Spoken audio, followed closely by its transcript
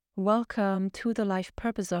Welcome to the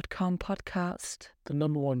LifePurpose.com podcast. The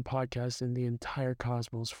number one podcast in the entire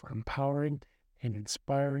cosmos for empowering and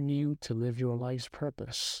inspiring you to live your life's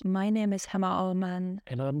purpose. My name is Hema Allman,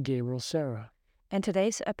 And I'm Gabriel Sarah. and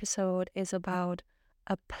today's episode is about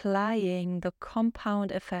applying the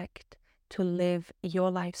compound effect to live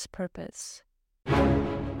your life's purpose.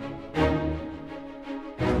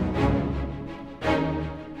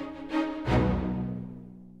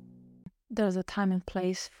 There's a time and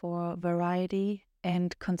place for variety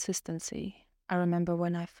and consistency. I remember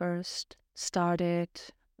when I first started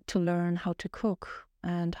to learn how to cook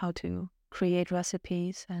and how to create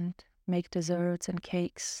recipes and make desserts and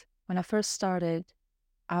cakes. When I first started,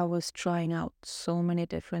 I was trying out so many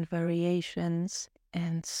different variations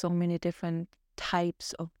and so many different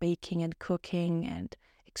types of baking and cooking and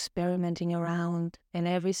experimenting around. And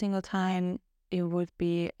every single time, it would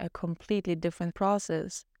be a completely different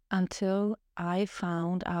process until I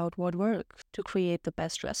found out what worked to create the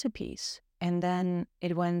best recipes. And then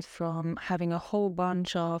it went from having a whole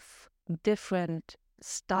bunch of different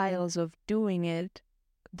styles of doing it,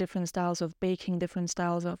 different styles of baking, different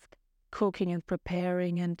styles of cooking and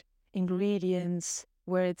preparing and ingredients,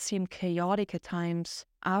 where it seemed chaotic at times.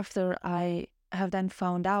 After I have then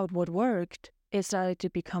found out what worked, it started to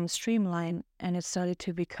become streamlined and it started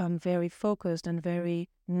to become very focused and very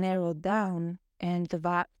narrowed down. And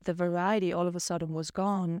the variety all of a sudden was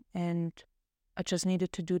gone, and I just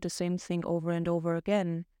needed to do the same thing over and over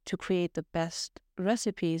again to create the best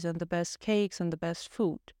recipes and the best cakes and the best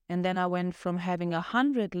food. And then I went from having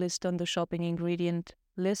 100 lists on the shopping ingredient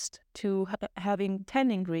list to having 10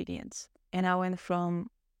 ingredients. And I went from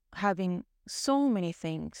having so many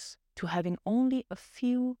things to having only a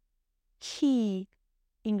few key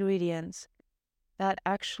ingredients that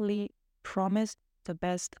actually promised the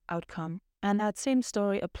best outcome. And that same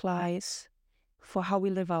story applies for how we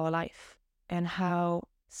live our life and how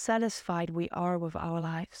satisfied we are with our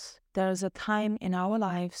lives. There's a time in our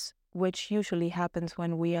lives, which usually happens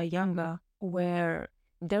when we are younger, where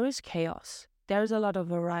there is chaos. There's a lot of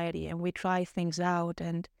variety and we try things out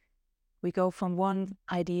and we go from one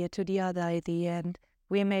idea to the other idea, and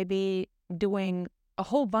we may be doing a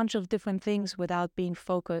whole bunch of different things without being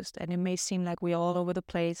focused, and it may seem like we're all over the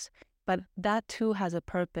place, but that too has a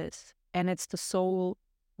purpose. And it's the soul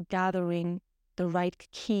gathering the right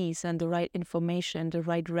keys and the right information, the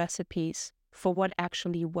right recipes for what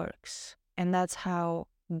actually works. And that's how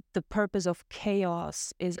the purpose of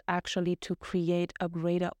chaos is actually to create a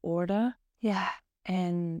greater order. Yeah.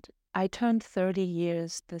 And I turned 30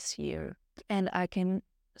 years this year, and I can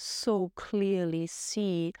so clearly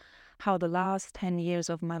see how the last 10 years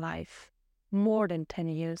of my life, more than 10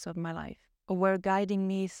 years of my life, were guiding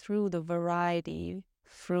me through the variety,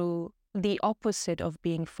 through the opposite of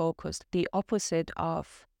being focused, the opposite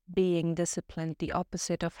of being disciplined, the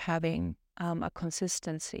opposite of having a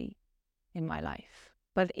consistency in my life.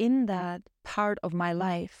 But in that part of my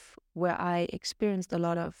life where I experienced a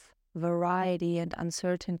lot of variety and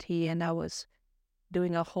uncertainty, and I was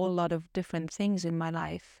doing a whole lot of different things in my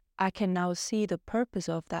life, I can now see the purpose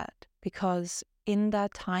of that, because in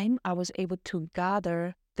that time I was able to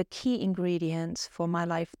gather the key ingredients for my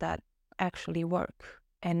life that actually work.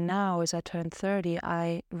 And now, as I turn 30,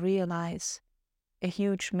 I realize a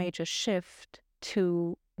huge major shift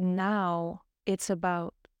to now it's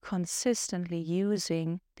about consistently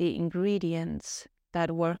using the ingredients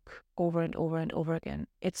that work over and over and over again.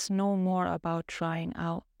 It's no more about trying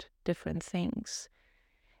out different things.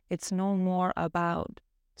 It's no more about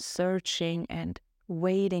searching and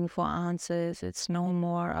waiting for answers. It's no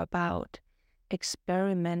more about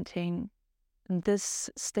experimenting. This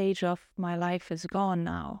stage of my life is gone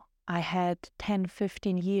now. I had 10,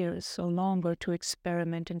 15 years or longer to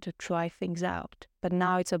experiment and to try things out. But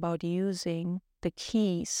now it's about using the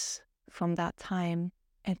keys from that time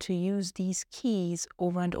and to use these keys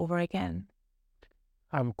over and over again.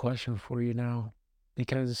 I have a question for you now,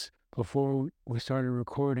 because before we started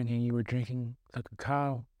recording and you were drinking the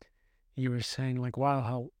cacao, you were saying like, wow,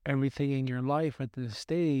 how everything in your life at this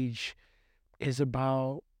stage is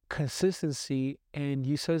about consistency. And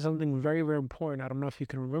you said something very, very important. I don't know if you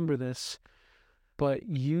can remember this, but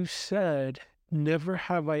you said, never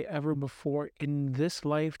have I ever before in this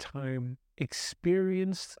lifetime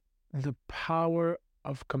experienced the power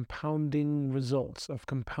of compounding results, of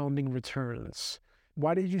compounding returns.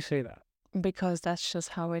 Why did you say that? Because that's just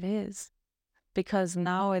how it is. Because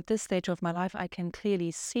now at this stage of my life, I can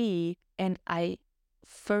clearly see and I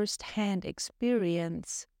firsthand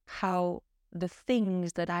experience how the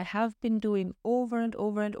things that I have been doing over and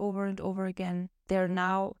over and over and over again, they're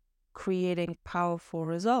now creating powerful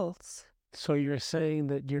results. So you're saying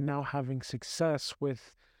that you're now having success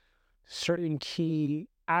with certain key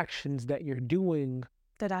actions that you're doing.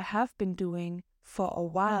 That I have been doing for a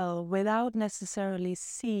while without necessarily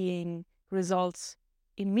seeing results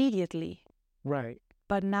immediately. Right.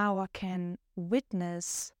 But now I can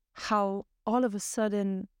witness how all of a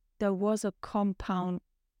sudden there was a compound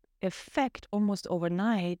effect almost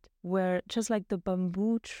overnight, where just like the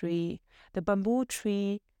bamboo tree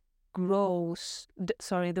grows,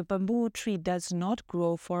 the bamboo tree does not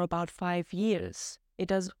grow for about 5 years. It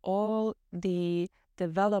does all the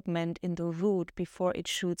development in the root before it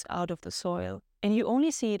shoots out of the soil. And you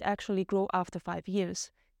only see it actually grow after 5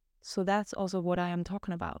 years. So that's also what I am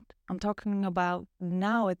talking about. I'm talking about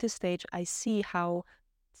now at this stage, I see how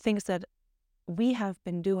things that we have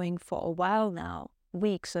been doing for a while now,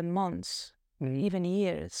 weeks and months, even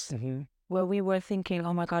years, where we were thinking,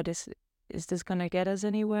 oh my God, is this going to get us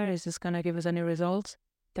anywhere? Is this going to give us any results?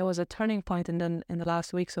 There was a turning point in the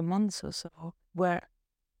last weeks or months or so where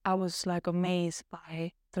I was like amazed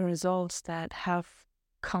by the results that have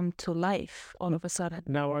come to life all of a sudden.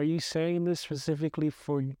 Now, are you saying this specifically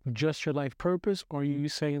for just your life purpose, or are you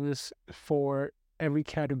saying this for every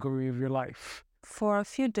category of your life? For a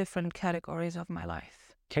few different categories of my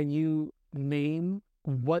life. Can you name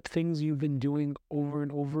what things you've been doing over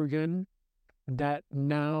and over again that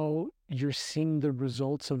now you're seeing the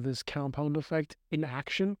results of this compound effect in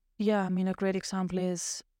action? Yeah, I mean, a great example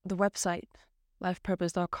is the website,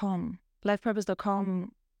 lifepurpose.com.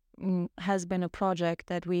 Lifepurpose.com has been a project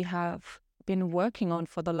that we have been working on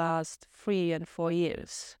for the last 3 and 4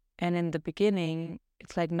 years. And in the beginning,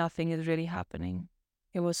 it's like nothing is really happening.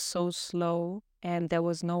 It was so slow and there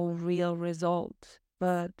was no real result.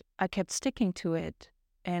 But I kept sticking to it,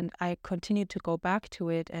 and I continued to go back to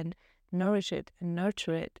it and nourish it and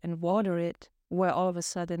nurture it and water it, where all of a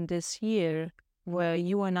sudden this year, where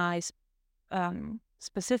you and I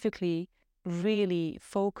specifically really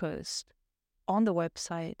focused on the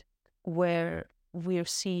website, where we're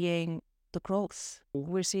seeing the growth,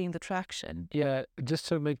 we're seeing the traction. Yeah, just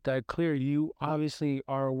to make that clear, you obviously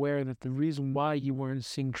are aware that the reason why you weren't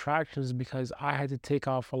seeing traction is because I had to take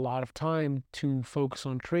off a lot of time to focus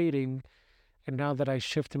on trading. And now that I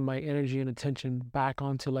shifted my energy and attention back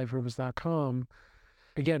onto lifepurpose.com,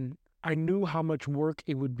 again, I knew how much work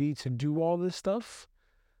it would be to do all this stuff,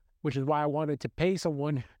 which is why I wanted to pay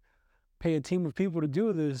a team of people to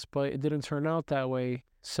do this, but it didn't turn out that way.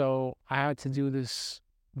 So I had to do this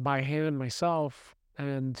by hand myself.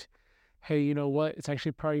 And hey, you know what? It's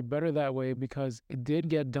actually probably better that way, because it did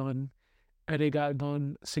get done, and it got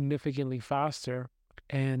done significantly faster.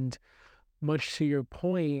 And much to your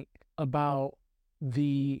point about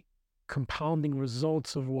the compounding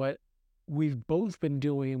results of what we've both been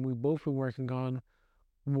doing and we've both been working on,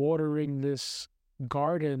 watering this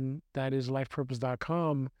garden that is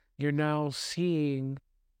lifepurpose.com, you're now seeing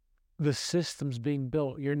the systems being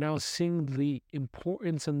built. You're now seeing the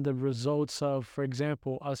importance and the results of, for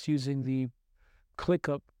example, us using the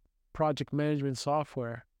ClickUp project management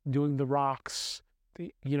software, doing the rocks,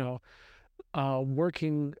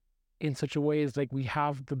 working in such a way as like we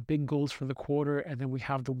have the big goals for the quarter, and then we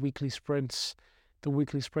have the weekly sprints. The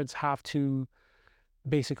weekly sprints have to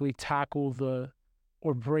basically tackle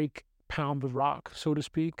pound the rock, so to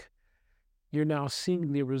speak. You're now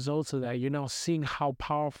seeing the results of that. You're now seeing how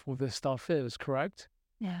powerful this stuff is, correct?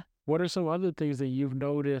 Yeah. What are some other things that you've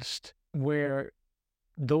noticed where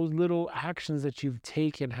those little actions that you've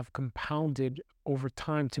taken have compounded over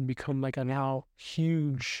time to become like a now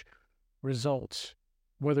huge results,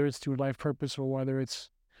 whether it's through life purpose or whether it's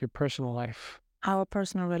your personal life? Our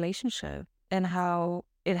personal relationship and how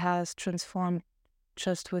it has transformed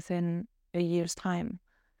just within a year's time,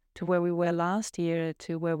 to where we were last year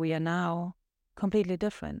to where we are now, completely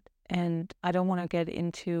different. And I don't want to get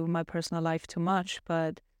into my personal life too much,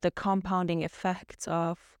 but the compounding effects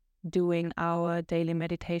of doing our daily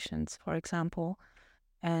meditations, for example,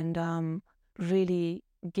 and really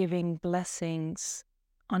giving blessings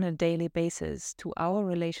on a daily basis to our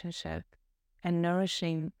relationship and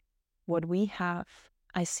nourishing what we have,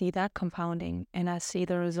 I see that compounding, and I see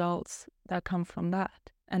the results that come from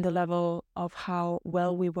that, and the level of how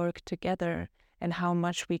well we work together and how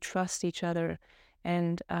much we trust each other,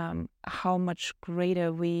 and how much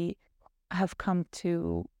greater we have come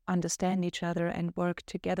to understand each other and work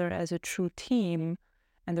together as a true team,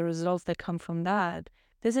 and the results that come from that.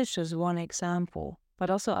 This is just one example, but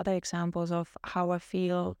also other examples of how I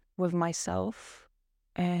feel with myself,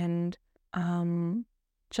 and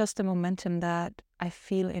just the momentum that I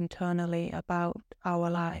feel internally about our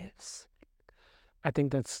lives. I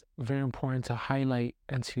think that's very important to highlight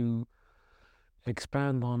and to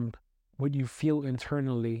expand on, what you feel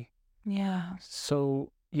internally. Yeah.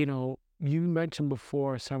 So, you mentioned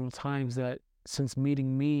before several times that since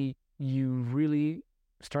meeting me, you really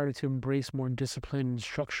started to embrace more discipline and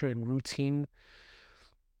structure and routine.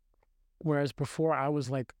 Whereas before I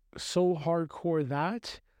was like so hardcore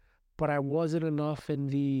that, but I wasn't enough in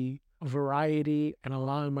the variety and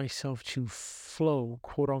allowing myself to flow,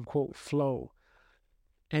 quote unquote, flow.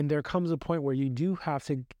 And there comes a point where you do have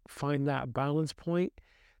to find that balance point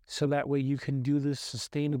so that way you can do this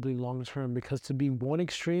sustainably long term. Because to be one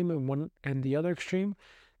extreme and the other extreme,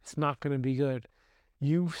 it's not going to be good.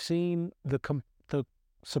 You've seen the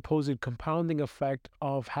supposed compounding effect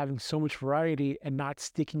of having so much variety and not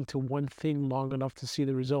sticking to one thing long enough to see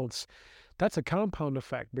the results. That's a compound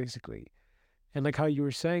effect, basically. And like how you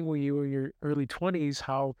were saying when you were in your early 20s,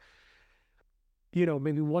 how,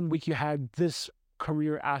 maybe one week you had this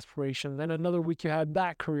career aspiration, then another week you had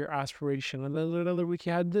that career aspiration, and then another week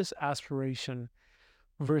you had this aspiration.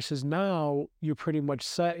 Versus now, you're pretty much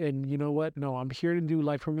set and you know what? No, I'm here to do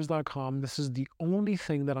lifepurpose.com. This is the only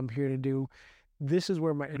thing that I'm here to do. This is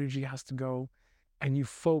where my energy has to go. And you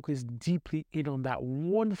focus deeply in on that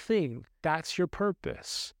one thing. That's your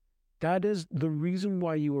purpose. That is the reason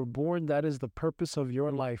why you were born. That is the purpose of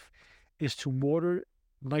your life, is to water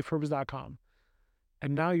lifepurpose.com.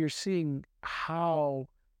 And now you're seeing how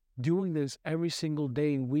doing this every single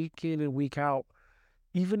day, week in and week out,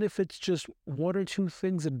 even if it's just one or two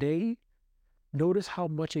things a day, notice how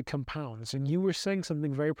much it compounds. And you were saying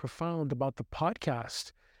something very profound about the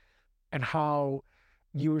podcast and how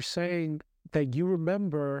you were saying that you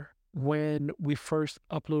remember when we first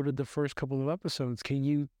uploaded the first couple of episodes. Can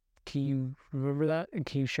you remember that? And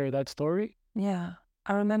can you share that story? Yeah.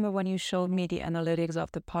 I remember when you showed me the analytics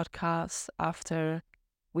of the podcast after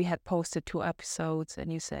we had posted 2 episodes,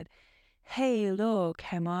 and you said, "Hey,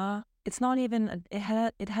 look, Emma, it's not even,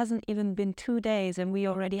 it hasn't even been 2 days and we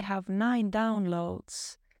already have 9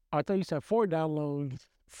 downloads." I thought you said 4 downloads.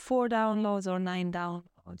 4 downloads or 9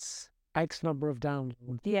 downloads. X number of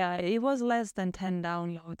downloads. Yeah, it was less than 10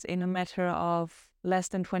 downloads in a matter of less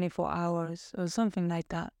than 24 hours or something like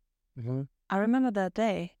that. Mm-hmm. I remember that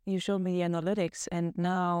day you showed me the analytics, and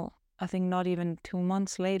now I think not even 2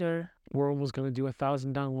 months later, we're almost going to do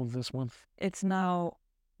 1,000 downloads this month.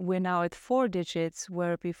 We're now at 4 digits,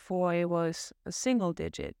 where before it was a single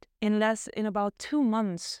digit. In about 2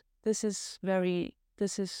 months, this is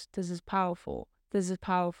powerful. This is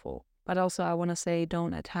powerful. But also I want to say,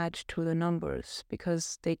 don't attach to the numbers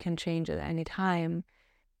because they can change at any time.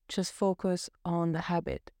 Just focus on the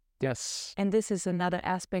habit. Yes. And this is another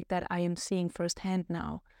aspect that I am seeing firsthand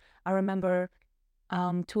now. I remember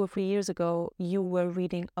 2 or 3 years ago, you were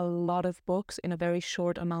reading a lot of books in a very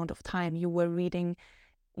short amount of time. You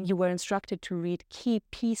were instructed to read key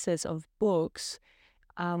pieces of books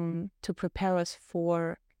to prepare us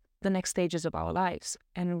for the next stages of our lives.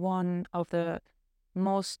 And one of the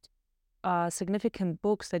most significant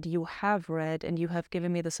books that you have read, and you have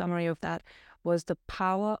given me the summary of that, was The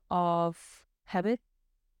Power of Habit.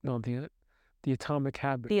 No, the Atomic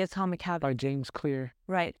Habit. The Atomic Habit. By James Clear.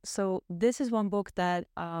 Right. So this is one book that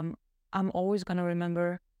I'm always going to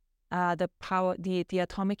remember. The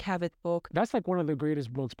Atomic Habit book. That's like one of the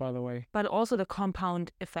greatest books, by the way. But also The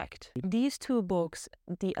Compound Effect. These 2 books,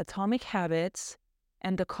 The Atomic Habits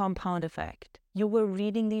and The Compound Effect. You were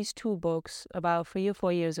reading these 2 books about 3 or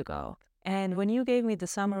 4 years ago. And when you gave me the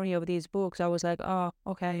summary of these books, I was like, oh,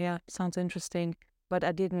 okay, yeah, sounds interesting. But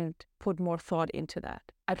I didn't put more thought into that.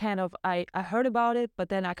 I heard about it, but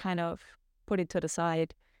then I kind of put it to the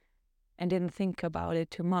side and didn't think about it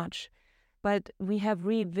too much. But we have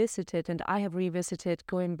revisited, and I have revisited,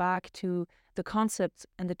 going back to the concepts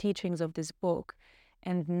and the teachings of this book.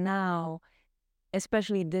 And now,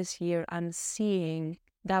 especially this year, I'm seeing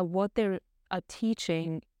that what they are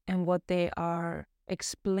teaching and what they are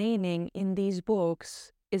explaining in these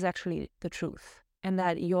books is actually the truth. And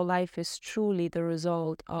that your life is truly the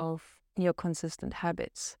result of your consistent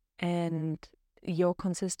habits. And your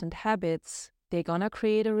consistent habits, they're gonna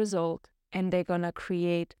create a result, and they're gonna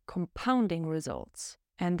create compounding results.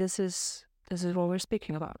 And this is what we're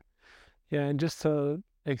speaking about. Yeah, and just to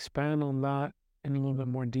expand on that in a little bit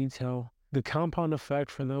more detail, the compound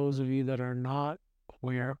effect, for those of you that are not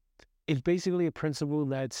aware, it's basically a principle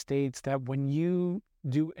that states that when you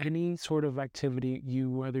do any sort of activity,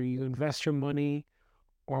 whether you invest your money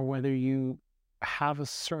or whether you have a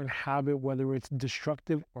certain habit, whether it's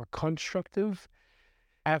destructive or constructive,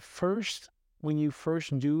 at first, when you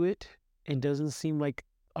first do it, it doesn't seem like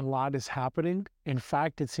a lot is happening. In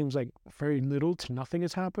fact, it seems like very little to nothing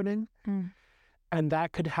is happening. And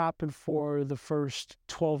that could happen for the first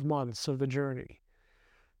 12 months of the journey.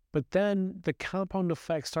 But then the compound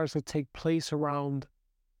effect starts to take place around,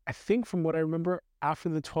 I think from what I remember, after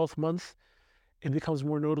the 12th month, it becomes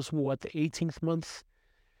more noticeable at the 18th month.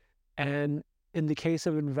 And in the case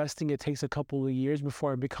of investing, it takes a couple of years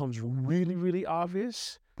before it becomes really, really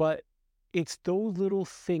obvious. But it's those little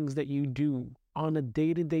things that you do on a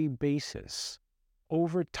day-to-day basis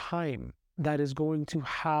over time that is going to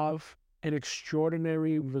have an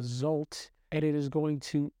extraordinary result, and it is going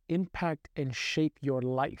to impact and shape your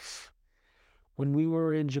life. When we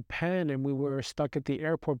were in Japan and we were stuck at the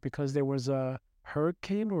airport because there was a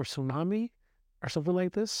hurricane or tsunami or something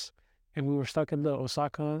like this, and we were stuck in the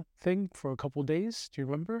Osaka thing for a couple of days. Do you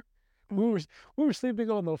remember? We were sleeping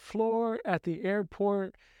on the floor at the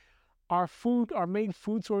airport. Our main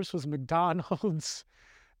food source was McDonald's.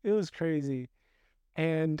 It was crazy.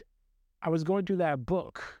 And I was going through that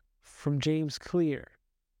book from James Clear,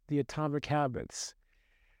 The Atomic Habits.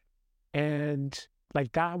 And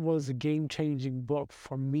like that was a game-changing book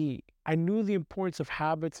for me. I knew the importance of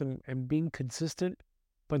habits and being consistent,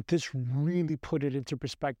 but this really put it into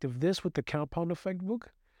perspective. This with the Compound Effect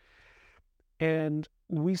book. And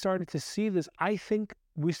we started to see this. I think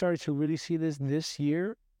we started to really see this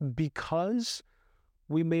year because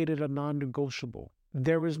we made it a non-negotiable.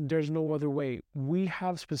 There's no other way. We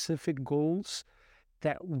have specific goals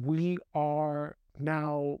that we are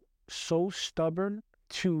now so stubborn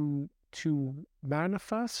to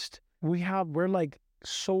manifest. We're like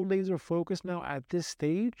so laser focused now at this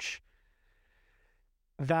stage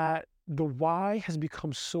that the why has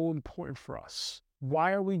become so important for us.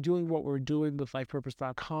 Why are we doing what we're doing with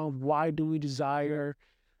lifepurpose.com? Why do we desire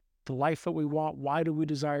the life that we want? Why do we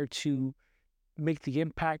desire to make the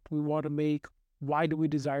impact we want to make? Why do we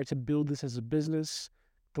desire to build this as a business?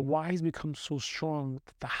 The why has become so strong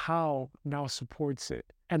that the how now supports it.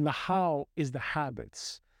 And the how is the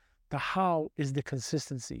habits. The how is the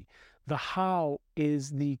consistency. The how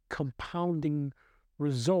is the compounding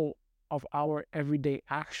result of our everyday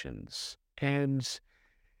actions. And,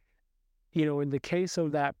 you know, in the case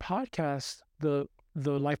of that podcast, the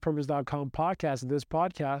lifepurpose.com podcast, this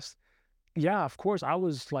podcast, yeah, of course, I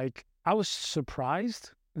was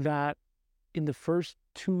surprised that in the first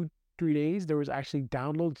 2-3 days, there was actually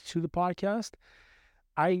downloads to the podcast.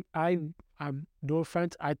 I'm no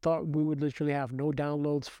offense, I thought we would literally have no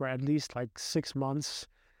downloads for at least like 6 months.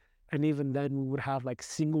 And even then we would have like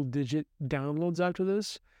single digit downloads after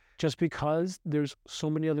this, just because there's so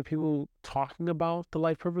many other people talking about the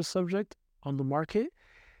life purpose subject on the market.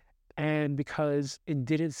 And because it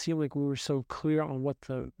didn't seem like we were so clear on what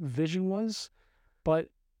the vision was. But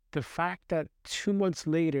the fact that 2 months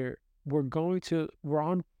later, we're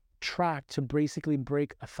on track to basically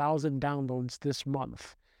break 1,000 downloads this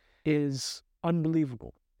month is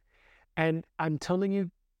unbelievable. And I'm telling you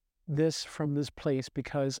this from this place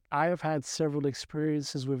because I have had several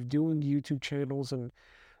experiences with doing YouTube channels and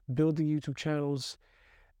building YouTube channels.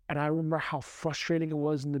 And I remember how frustrating it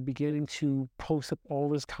was in the beginning to post up all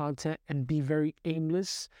this content and be very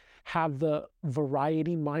aimless, have the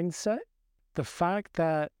variety mindset. The fact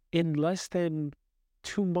that in less than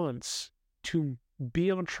 2 months to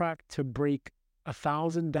be on track to break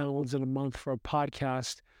 1,000 downloads in a month for a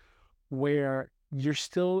podcast where you're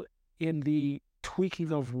still in the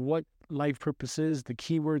tweaking of what life purpose is, the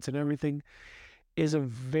keywords and everything, is a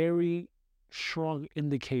very strong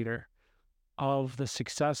indicator of the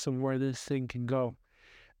success of where this thing can go.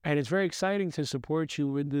 And it's very exciting to support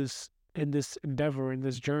you in this endeavor, in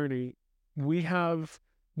this journey. We have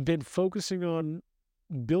been focusing on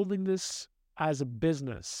building this as a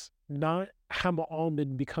business, not Hama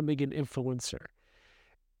Almond becoming an influencer.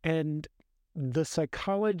 And the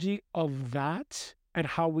psychology of that and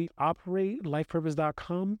how we operate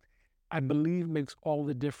lifepurpose.com, I believe makes all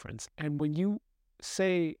the difference. And when you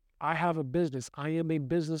say, I have a business, I am a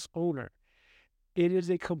business owner, it is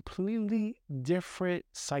a completely different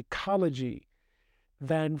psychology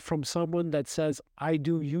than from someone that says, I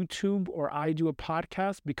do YouTube or I do a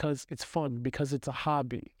podcast because it's fun, because it's a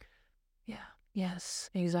hobby. Yeah. Yes,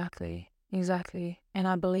 exactly. And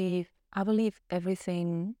I believe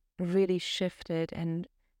everything really shifted and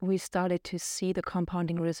we started to see the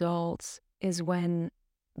compounding results is when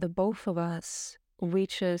the both of us, we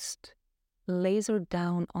just lasered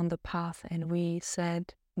down on the path and we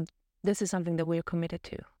said, this is something that we're committed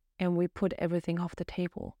to. And we put everything off the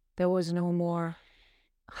table. There was no more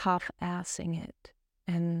half-assing it.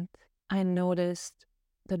 And I noticed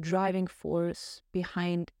the driving force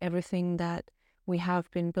behind everything that we have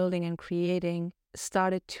been building and creating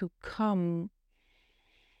started to come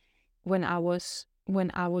when I was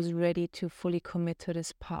ready to fully commit to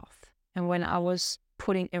this path and when I was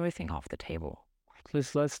putting everything off the table.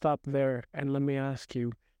 let's stop there and let me ask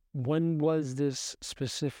you, when was this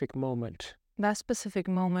specific moment? That specific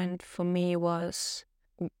moment for me was,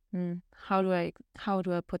 how do I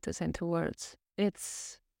put this into words?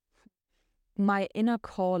 It's my inner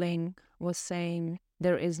calling was saying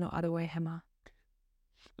there is no other way, Hema.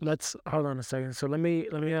 Let's hold on a second. So let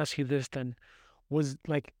me ask you this then. Was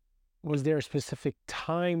there a specific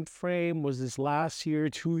time frame? Was this last year,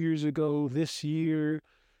 2 years ago, this year?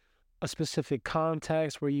 A specific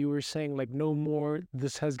context where you were saying like, no more,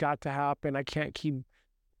 this has got to happen. I can't keep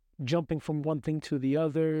jumping from one thing to the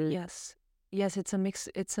other. Yes. Yes, it's a mix.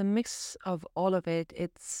 It's a mix of all of it.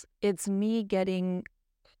 It's me being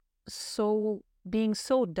so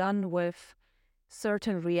done with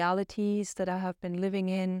certain realities that I have been living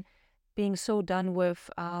in, being so done with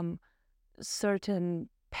certain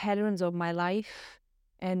patterns of my life,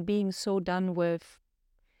 and being so done with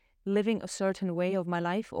living a certain way of my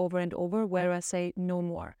life over and over, where I say no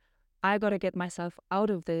more. I gotta get myself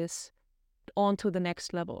out of this, onto the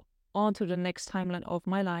next level, onto the next timeline of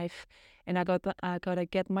my life. And we gotta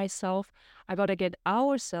get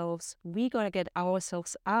ourselves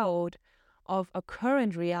out of a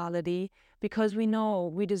current reality, because we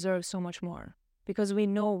know we deserve so much more, because we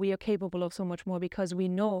know we are capable of so much more, because we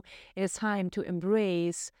know it's time to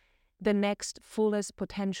embrace the next fullest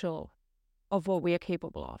potential of what we are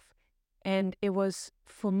capable of. And it was,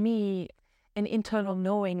 for me, an internal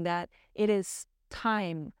knowing that it is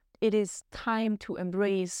time to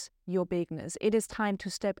embrace your bigness. It is time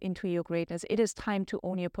to step into your greatness. It is time to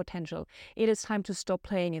own your potential. It is time to stop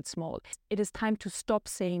playing it small. It is time to stop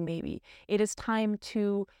saying maybe. It is time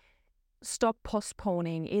to stop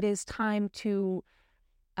postponing. It is time to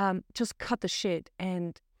just cut the shit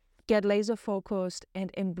and get laser focused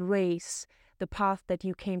and embrace the path that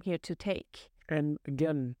you came here to take. And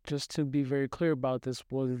again, just to be very clear about this,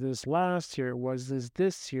 was this last year? Was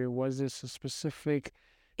this year? Was this a specific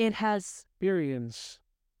experience?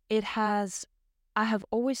 I have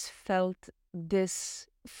always felt this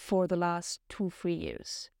for the last 2-3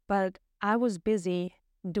 years, but I was busy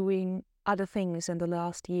doing other things in the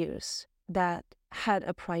last years that had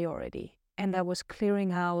a priority, and that was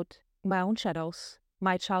clearing out my own shadows,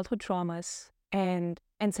 my childhood traumas, and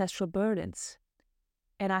ancestral burdens.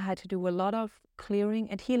 And I had to do a lot of clearing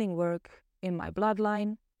and healing work in my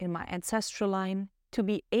bloodline, in my ancestral line, to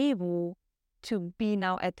be able to be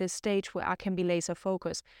now at this stage where I can be laser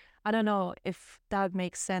focused. I don't know if that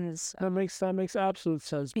makes sense. That makes absolute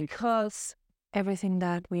sense. Because everything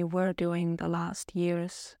that we were doing the last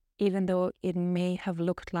years, even though it may have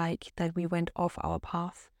looked like that we went off our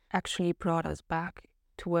path, actually brought us back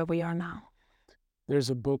to where we are now.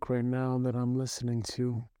 There's a book right now that I'm listening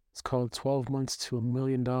to. It's called 12 Months to $1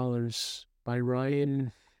 Million by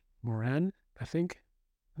Ryan Moran, I think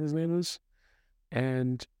his name is.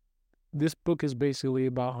 And this book is basically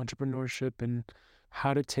about entrepreneurship and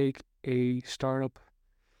how to take a startup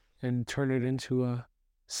and turn it into a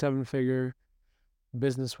 7-figure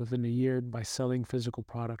business within a year by selling physical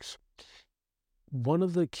products. One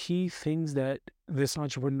of the key things that this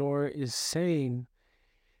entrepreneur is saying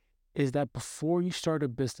is that before you start a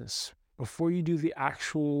business, before you do the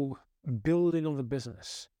actual building of the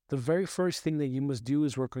business, the very first thing that you must do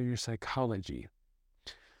is work on your psychology.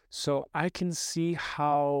 So I can see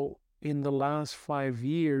how in the last 5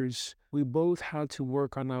 years, we both had to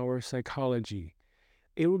work on our psychology.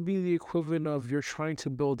 It would be the equivalent of you're trying to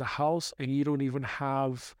build a house and you don't even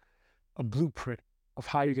have a blueprint of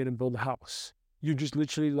how you're going to build a house. You're just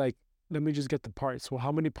literally like, let me just get the parts. Well,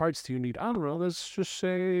 how many parts do you need? I don't know. Let's just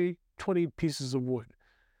say 20 pieces of wood.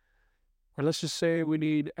 Or let's just say we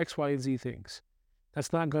need X, Y, and Z things.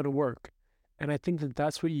 That's not going to work. And I think that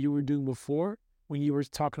that's what you were doing before when you were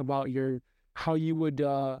talking about how you would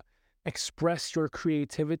express your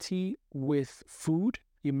creativity with food.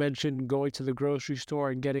 You mentioned going to the grocery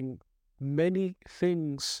store and getting many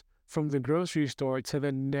things from the grocery store to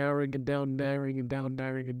then narrowing it down,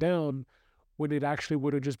 when it actually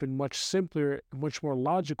would have just been much simpler, much more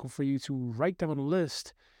logical for you to write down a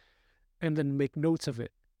list and then make notes of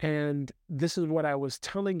it. And this is what I was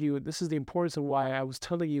telling you. This is the importance of why I was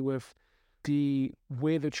telling you with the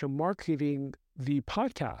way that you're marketing the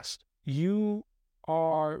podcast. You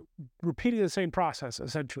are repeating the same process,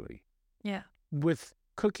 essentially. Yeah. With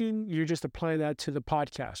cooking, you're just applying that to the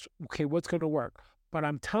podcast. Okay, what's going to work? But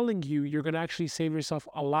I'm telling you, you're going to actually save yourself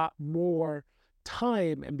a lot more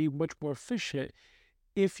time and be much more efficient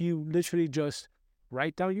if you literally just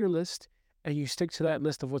write down your list and you stick to that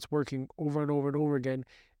list of what's working over and over and over again,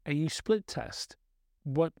 and you split test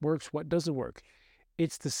what works, what doesn't work.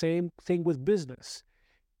 It's the same thing with business.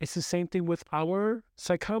 It's the same thing with our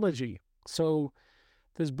psychology. So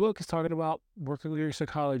this book is talking about working on your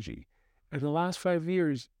psychology. In the last 5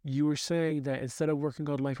 years, you were saying that instead of working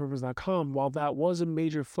on lifepurpose.com, while that was a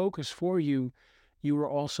major focus for you, you were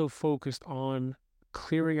also focused on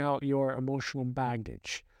clearing out your emotional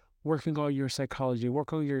baggage, working on your psychology,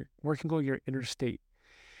 working on your inner state.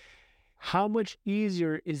 How much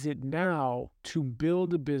easier is it now to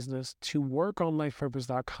build a business, to work on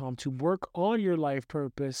lifepurpose.com, to work on your life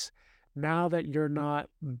purpose now that you're not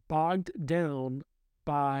bogged down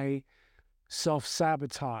by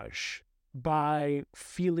self-sabotage, by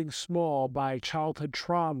feeling small, by childhood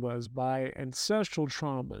traumas, by ancestral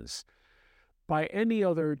traumas, by any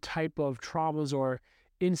other type of traumas or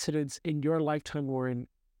incidents in your lifetime or in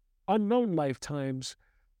unknown lifetimes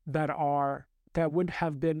that would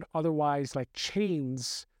have been otherwise like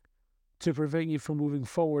chains to prevent you from moving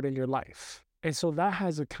forward in your life. And so that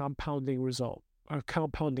has a compounding result, a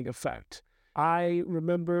compounding effect. I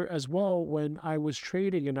remember as well when I was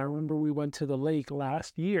trading, and I remember we went to the lake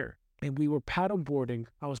last year and we were paddleboarding.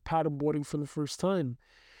 I was paddleboarding for the first time.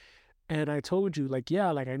 And I told you, like,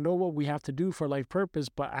 yeah, like I know what we have to do for life purpose,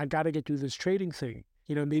 but I got to get through this trading thing.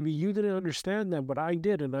 You know, maybe you didn't understand that, but I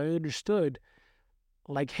did. And I understood,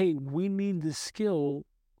 like, hey, we need this skill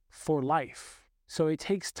for life. So it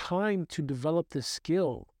takes time to develop this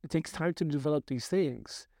skill. It takes time to develop these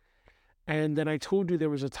things. And then I told you there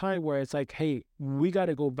was a time where it's like, hey, we got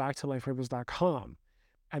to go back to lifepurpose.com.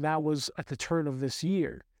 And that was at the turn of this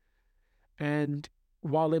year. And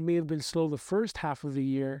while it may have been slow the first half of the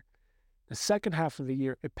year, the second half of the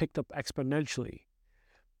year, it picked up exponentially.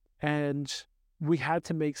 And we had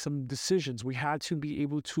to make some decisions. We had to be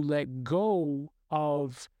able to let go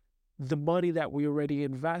of the money that we already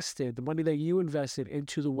invested, the money that you invested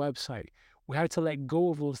into the website. We had to let go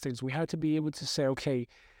of those things. We had to be able to say, okay,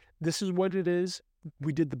 this is what it is.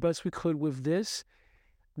 We did the best we could with this.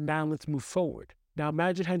 Now let's move forward. Now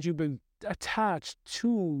imagine had you been attached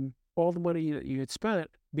to all the money that you had spent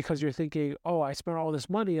because you're thinking, oh, I spent all this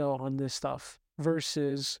money on this stuff,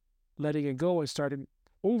 versus letting it go and starting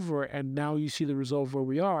over, and now you see the result of where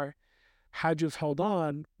we are. Had you have held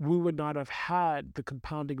on, we would not have had the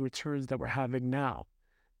compounding returns that we're having now.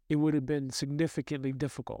 It would have been significantly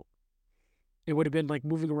difficult. It would have been like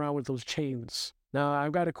moving around with those chains. Now,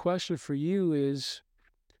 I've got a question for you is,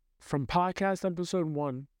 from podcast episode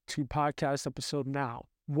 1 to podcast episode now,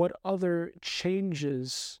 what other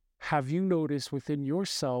changes have you noticed within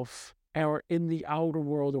yourself or in the outer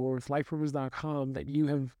world or with lifepurpose.com that you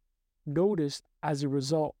have noticed as a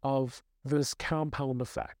result of this compound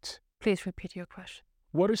effect? Please repeat your question.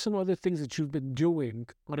 What are some other things that you've been doing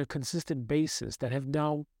on a consistent basis that have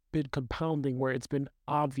now been compounding where it's been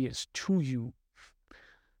obvious to you?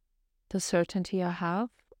 The certainty I have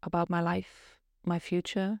about my life, my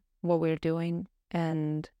future, what we're doing,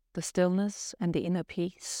 and the stillness and the inner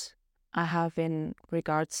peace I have in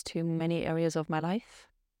regards to many areas of my life.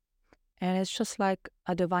 And it's just like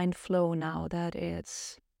a divine flow now that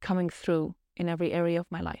is coming through in every area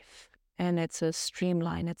of my life. And it's a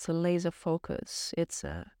streamline, it's a laser focus, it's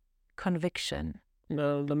a conviction.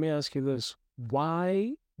 Now, let me ask you this.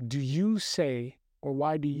 Why do you say, or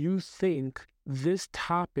why do you think this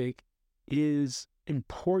topic is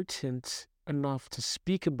important enough to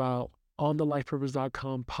speak about on the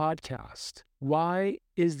lifepurpose.com podcast? Why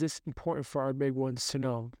is this important for our big ones to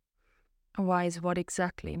know? Why is what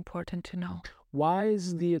exactly important to know? Why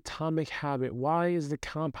is the atomic habit, why is the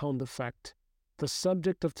compound effect the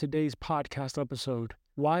subject of today's podcast episode?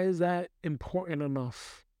 Why is that important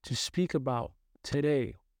enough to speak about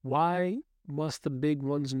today? Why must the big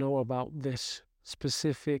ones know about this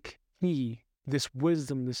specific key, this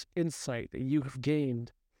wisdom, this insight that you have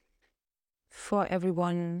gained? For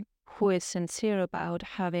everyone who is sincere about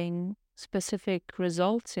having specific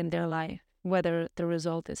results in their life, whether the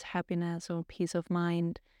result is happiness or peace of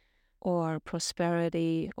mind or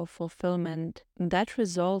prosperity or fulfillment, that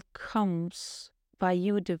result comes by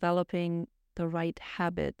you developing the right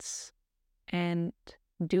habits and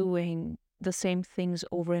doing the same things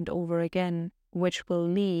over and over again, which will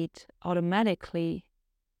lead automatically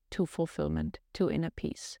to fulfillment, to inner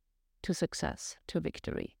peace, to success, to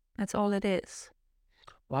victory. That's all it is.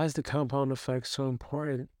 Why is the compound effect so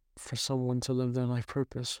important for someone to live their life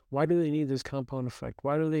purpose? Why do they need this compound effect?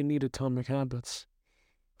 Why do they need atomic habits?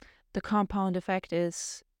 The compound effect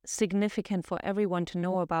is significant for everyone to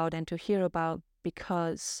know about and to hear about,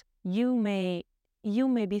 because you may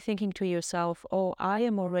be thinking to yourself, oh, I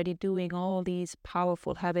am already doing all these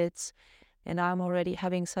powerful habits and I'm already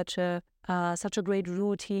having such a great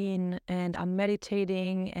routine, and I'm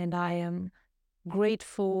meditating and I am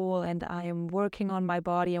grateful and I am working on my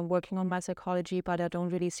body and working on my psychology, but I don't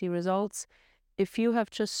really see results. if you have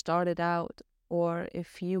just started out, or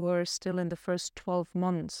if you were still in the first 12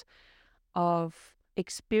 months of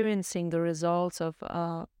experiencing the results of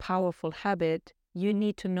a powerful habit, you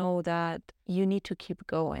need to know that you need to keep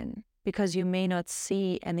going, because you may not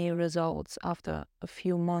see any results after a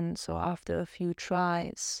few months or after a few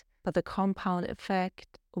tries, but the compound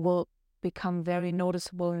effect will become very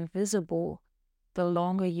noticeable and visible the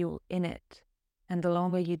longer you're in it and the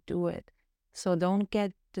longer you do it. So don't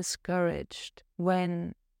get discouraged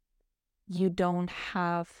when you don't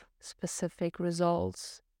have specific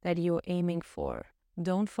results that you're aiming for.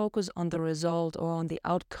 Don't focus on the result or on the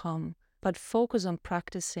outcome, but focus on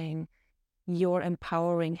practicing your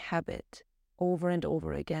empowering habit over and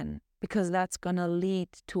over again, because that's going to lead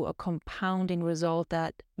to a compounding result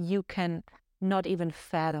that you can not even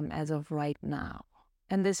fathom as of right now.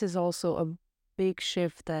 And this is also a big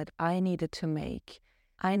shift that I needed to make.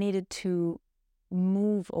 I needed to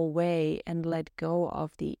move away and let go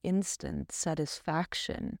of the instant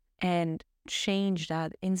satisfaction and change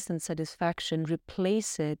that instant satisfaction,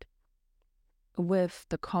 replace it with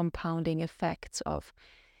the compounding effects of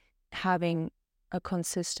having a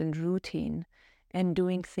consistent routine and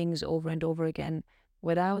doing things over and over again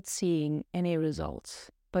without seeing any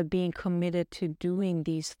results, but being committed to doing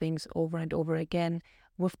these things over and over again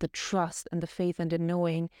with the trust and the faith and the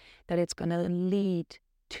knowing that it's going to lead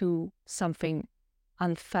to something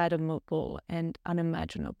unfathomable and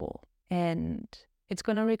unimaginable. And it's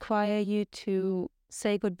going to require you to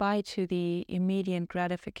say goodbye to the immediate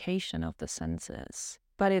gratification of the senses.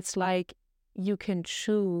 But it's like you can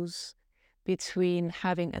choose between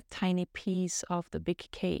having a tiny piece of the big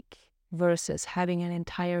cake versus having an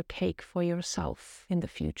entire cake for yourself in the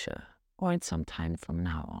future or in some time from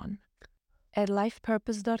now on. At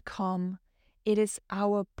lifepurpose.com, it is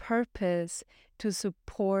our purpose to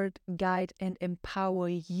support, guide, and empower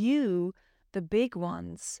you, the big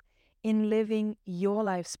ones, in living your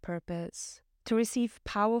life's purpose. To receive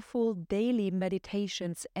powerful daily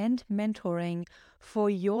meditations and mentoring for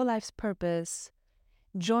your life's purpose,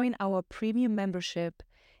 join our premium membership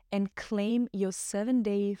and claim your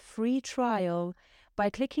 7-day free trial by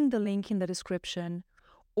clicking the link in the description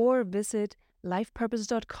or visit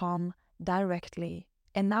lifepurpose.com directly.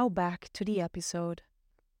 And now back to the episode.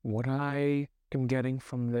 What I am getting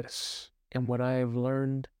from this and what I have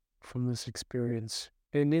learned from this experience,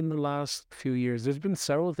 and in the last few years, there's been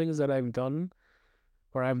several things that I've done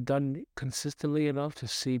where I've done consistently enough to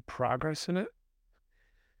see progress in it.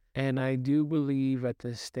 And I do believe at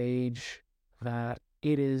this stage that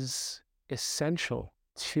it is essential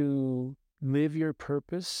to live your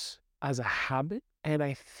purpose as a habit. And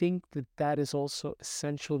I think that that is also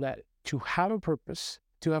essential, that to have a purpose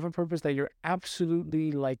that you're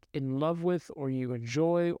absolutely like in love with, or you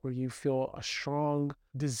enjoy, or you feel a strong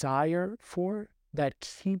desire for, that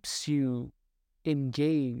keeps you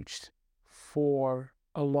engaged for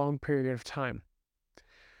a long period of time.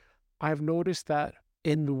 I've noticed that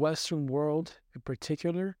in the Western world in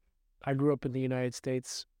particular, I grew up in the United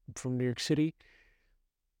States from New York City.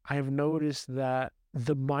 I have noticed that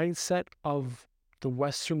the mindset of the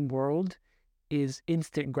Western world is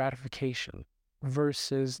instant gratification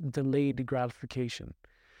versus delayed gratification.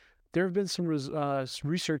 There have been some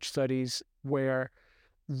research studies where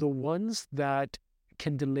the ones that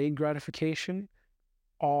can delay gratification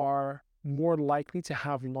are more likely to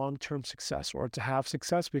have long-term success, or to have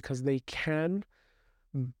success because they can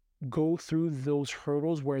go through those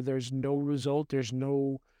hurdles where there's no result, there's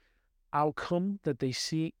no outcome that they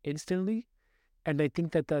see instantly. And I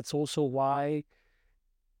think that that's also why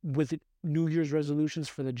with New Year's resolutions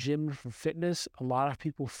for the gym, for fitness, a lot of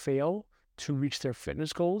people fail to reach their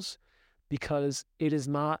fitness goals because it is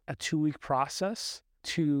not a 2-week process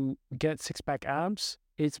to get six-pack abs.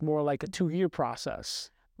 It's more like a 2-year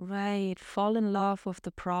process. Right. Fall in love with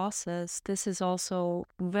the process. This is also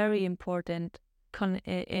very important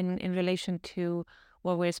in relation to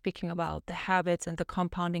what we're speaking about, the habits and the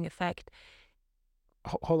compounding effect.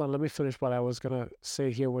 Hold on, let me finish what I was going to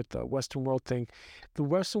say here with the Western world thing. The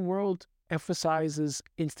Western world emphasizes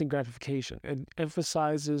instant gratification and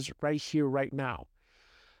emphasizes right here, right now.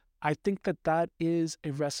 I think that that is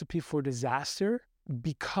a recipe for disaster,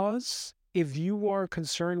 because if you are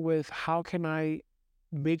concerned with how can I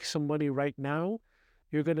make some money right now,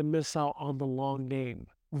 you're going to miss out on the long game.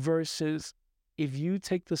 Versus if you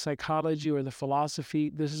take the psychology or the philosophy,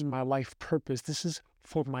 this is my life purpose, this is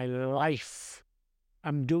for my life.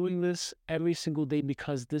 I'm doing this every single day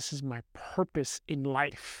because this is my purpose in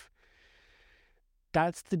life.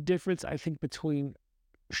 That's the difference, I think, between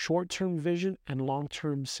short-term vision and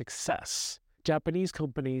long-term success. Japanese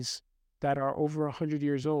companies that are over 100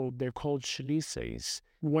 years old. They're called shiniseis.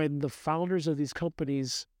 When the founders of these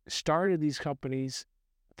companies started these companies,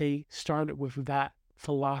 they started with that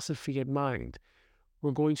philosophy in mind.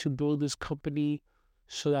 We're going to build this company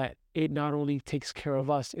so that it not only takes care of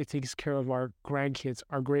us, it takes care of our grandkids,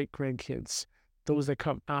 our great-grandkids, those that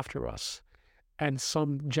come after us. And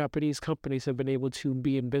some Japanese companies have been able to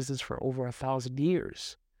be in business for over 1,000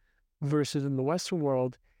 years. Versus in the Western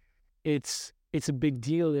world, it's a big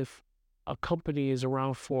deal if a company is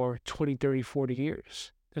around for 20, 30, 40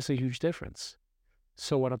 years. That's a huge difference.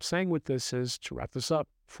 So what I'm saying with this is, to wrap this up,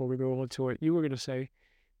 before we go into what you were going to say,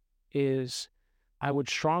 is I would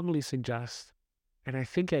strongly suggest, and I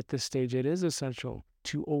think at this stage it is essential,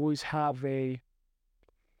 to always have a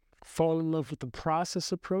fall in love with the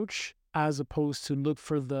process approach as opposed to look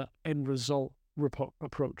for the end result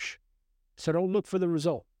approach. So don't look for the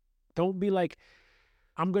result. Don't be like,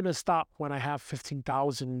 I'm going to stop when I have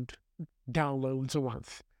 15,000 downloads a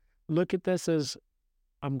month. Look at this as,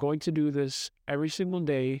 I'm going to do this every single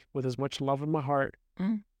day with as much love in my heart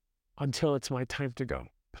until it's my time to go.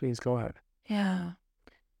 Please go ahead. Yeah.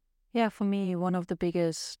 Yeah, for me, one of the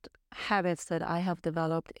biggest habits that I have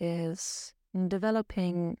developed is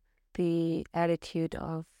developing the attitude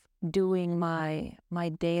of doing my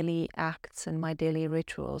daily acts and my daily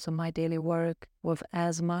rituals and my daily work with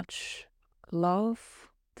as much love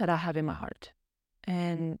that I have in my heart,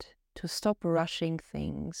 and to stop rushing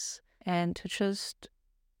things and to just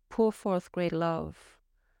pour forth great love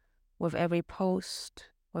with every post,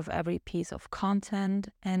 with every piece of content,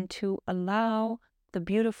 and to allow the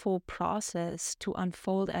beautiful process to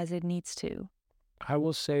unfold as it needs to. I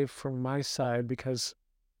will say from my side, because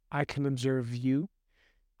I can observe you,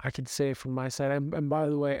 I can say from my side, and by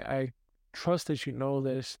the way, I trust that you know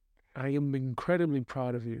this, I am incredibly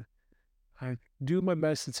proud of you. I do my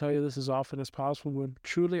best to tell you this as often as possible, but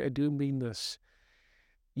truly I do mean this.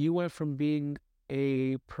 You went from being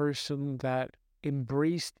a person that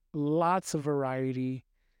embraced lots of variety,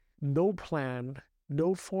 no plan,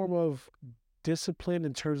 no form of discipline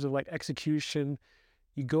in terms of like execution.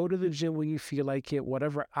 You go to the gym when you feel like it,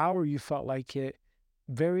 whatever hour you felt like it,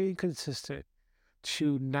 very inconsistent,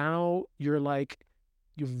 to now you're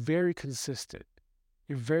very consistent.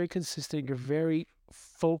 You're very consistent. You're very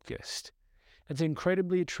focused. It's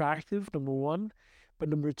incredibly attractive, number one. But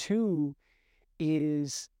number two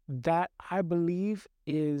is that I believe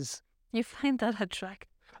is... You find that attractive?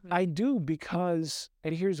 I do, because,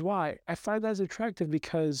 and here's why. I find that attractive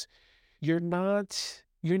because you're not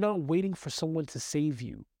waiting for someone to save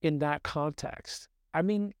you in that context. I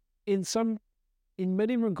mean, in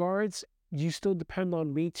many regards, you still depend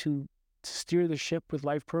on me to steer the ship with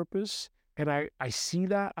life purpose. And I see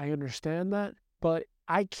that, I understand that, but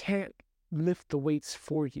I can't lift the weights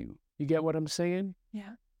for you. You get what I'm saying?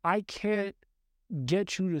 Yeah. I can't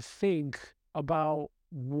get you to think about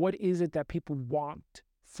what is it that people want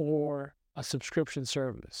for a subscription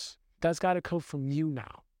service. That's got to come from you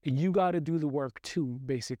now. You got to do the work too,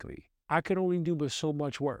 basically. I can only do but so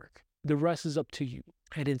much work. The rest is up to you.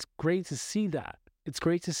 And it's great to see that. It's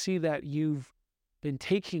great to see that you've been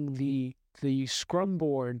taking the Scrum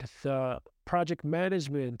board, the project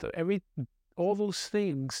management, all those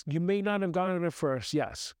things. You may not have gotten it first,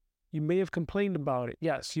 yes. You may have complained about it,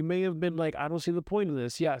 yes. You may have been like, I don't see the point of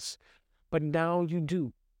this, yes. But now you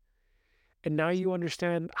do. And now you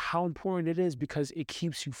understand how important it is, because it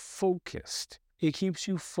keeps you focused. It keeps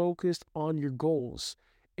you focused on your goals.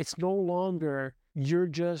 It's no longer you're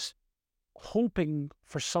just hoping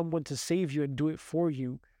for someone to save you and do it for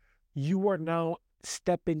you. You are now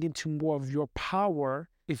stepping into more of your power.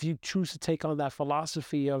 If you choose to take on that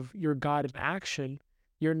philosophy of your God in action,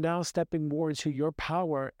 you're now stepping more into your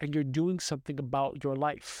power, and you're doing something about your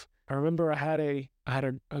life. I remember I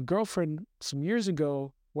had a girlfriend some years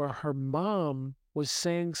ago where her mom was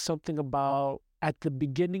saying something about, at the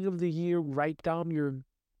beginning of the year, write down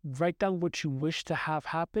what you wish to have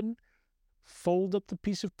happen, fold up the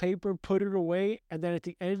piece of paper, put it away, and then at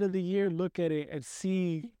the end of the year, look at it and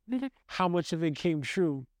see how much of it came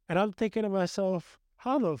true. And I'm thinking to myself,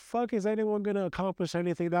 how the fuck is anyone going to accomplish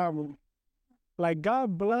anything that way? Like,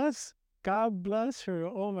 God bless her.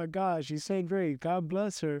 Oh my gosh, she's saying great. God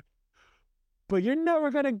bless her. But you're never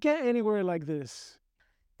going to get anywhere like this.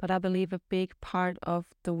 But I believe a big part of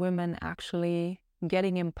the women actually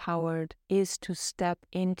getting empowered is to step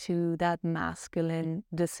into that masculine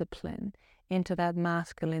discipline, into that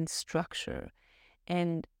masculine structure.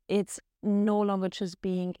 And it's no longer just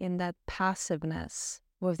being in that passiveness.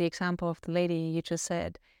 With the example of the lady you just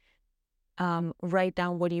said, write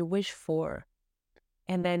down what you wish for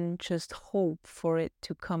and then just hope for it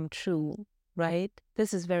to come true. right?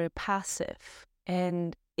 This is very passive.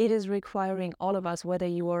 And it is requiring all of us, whether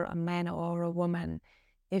you are a man or a woman,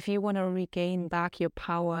 if you want to regain back your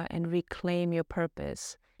power and reclaim your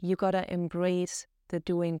purpose, you got to embrace the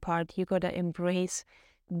doing part. You got to embrace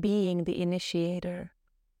being the initiator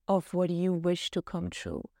of what you wish to come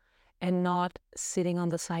true, and not sitting on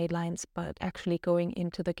the sidelines, but actually going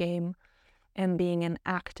into the game and being an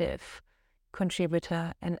active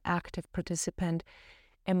contributor, an active participant,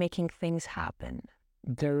 and making things happen.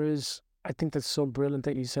 I think that's so brilliant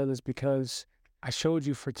that you said this, because I showed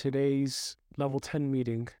you for today's level 10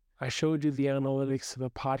 meeting, I showed you the analytics of the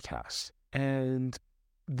podcast. And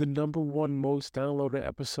the number one most downloaded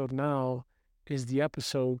episode now is the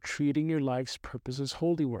episode Treating Your Life's Purpose as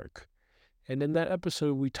Holy Work. And in that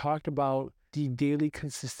episode, we talked about the daily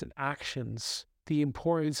consistent actions, the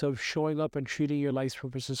importance of showing up and treating your life's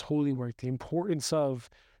purpose as holy work, the importance of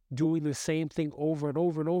doing the same thing over and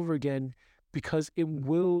over and over again, because it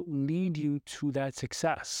will lead you to that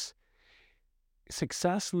success.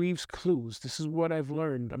 Success leaves clues. This is what I've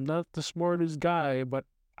learned. I'm not the smartest guy, but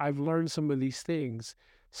I've learned some of these things.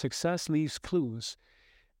 Success leaves clues.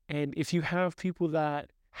 And if you have people that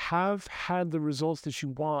have had the results that you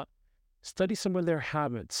want, study some of their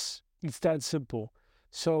habits. It's that simple.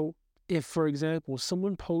 So if, for example,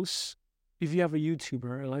 someone posts, if you have a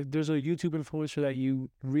YouTuber, like there's a YouTube influencer that you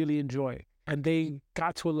really enjoy, and they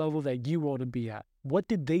got to a level that you want to be at, what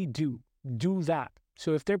did they do? Do that.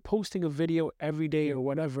 So if they're posting a video every day or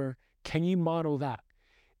whatever, can you model that?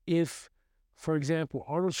 If, for example,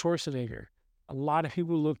 Arnold Schwarzenegger, a lot of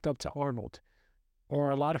people looked up to Arnold, or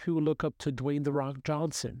a lot of people look up to Dwayne "The Rock"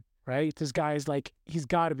 Johnson, right? This guy is like, he's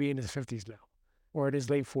got to be in his 50s now, or in his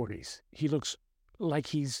late 40s. He looks like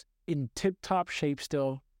he's in tip-top shape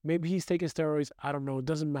still. Maybe he's taking steroids. I don't know. It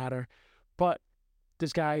doesn't matter. But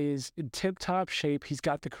this guy is in tip-top shape. He's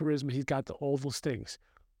got the charisma. He's got all those things.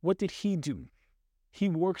 What did he do? He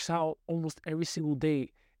works out almost every single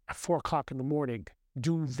day at 4 o'clock in the morning.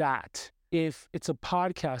 Do that. If it's a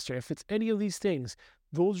podcaster, if it's any of these things,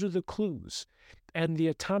 those are the clues. And the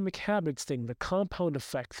atomic habits thing, the compound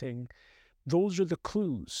effect thing, those are the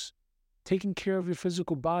clues. Taking care of your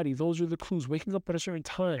physical body, those are the clues. Waking up at a certain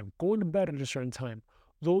time, going to bed at a certain time,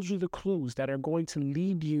 those are the clues that are going to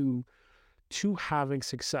lead you to having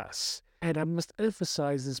success. And I must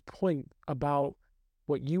emphasize this point about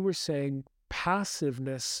what you were saying,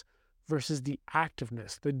 passiveness versus the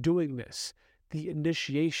activeness, the doingness, the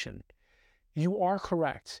initiation. You are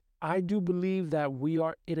correct. I do believe that we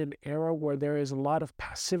are in an era where there is a lot of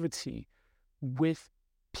passivity with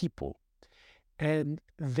people, and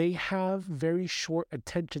they have very short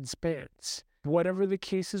attention spans. Whatever the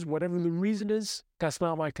case is, whatever the reason is, that's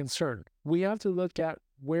not my concern. We have to look at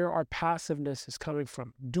where our passiveness is coming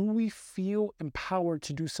from. Do we feel empowered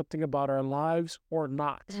to do something about our lives or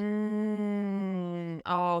not?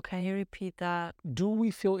 Oh, can you repeat that? Do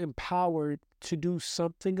we feel empowered to do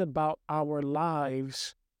something about our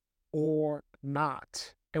lives or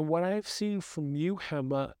not? And what I've seen from you,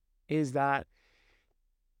 Hema, is that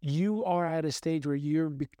you are at a stage where you're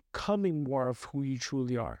becoming more of who you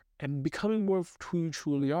truly are. And becoming more of who you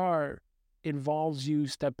truly are involves you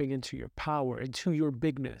stepping into your power, into your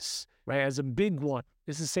bigness, right? As a big one.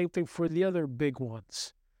 It's the same thing for the other big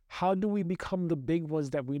ones. How do we become the big ones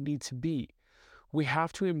that we need to be? We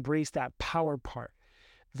have to embrace that power part.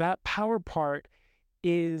 That power part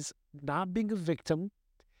is not being a victim.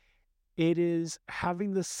 It is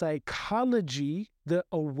having the psychology, the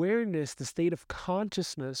awareness, the state of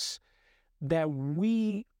consciousness that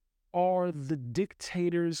we are the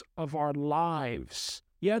dictators of our lives.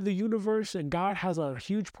 Yeah, the universe and God has a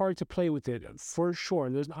huge part to play with it, for sure.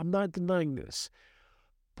 I'm not denying this.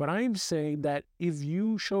 But I am saying that if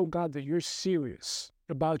you show God that you're serious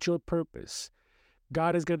about your purpose,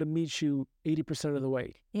 God is going to meet you 80% of the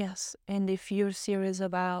way. Yes, and if you're serious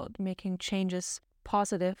about making changes,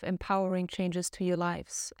 positive, empowering changes to your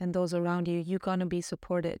lives and those around you, you're going to be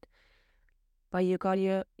supported. But you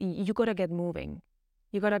gotta get moving.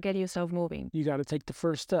 You gotta get yourself moving. You got to take the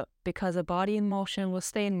first step. Because a body in motion will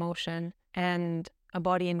stay in motion, and a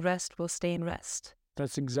body in rest will stay in rest.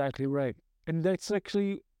 That's exactly right. And that's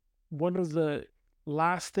actually one of the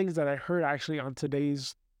last things that I heard actually on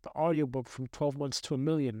today's the audiobook from 12 Months to a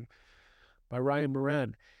Million by Ryan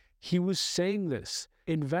Moran. He was saying this.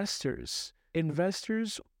 Investors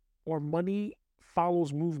or money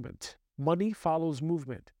follows movement. Money follows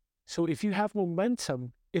movement. So if you have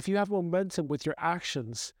momentum with your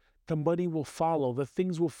actions, the money will follow, the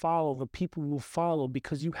things will follow, the people will follow,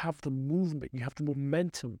 because you have the movement, you have the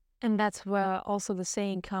momentum. And that's where also the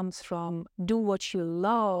saying comes from, do what you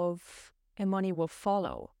love and money will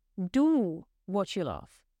follow. do what you love,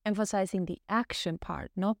 emphasizing the action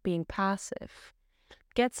part, not being passive.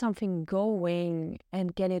 Get something going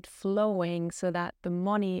and get it flowing so that the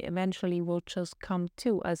money eventually will just come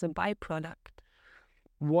to as a byproduct.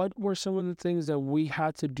 What were some of the things that we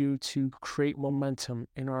had to do to create momentum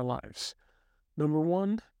in our lives? Number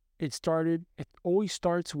one, it always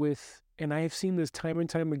starts with, and I have seen this time and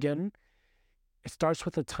time again, it starts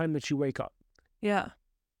with the time that you wake up. Yeah.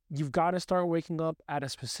 You've got to start waking up at a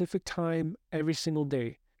specific time every single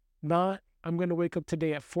day. Not, I'm going to wake up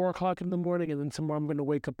today at 4 o'clock in the morning and then tomorrow I'm going to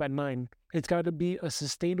wake up at 9. It's got to be a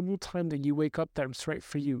sustainable time that you wake up that's right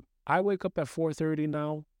for you. I wake up at 4:30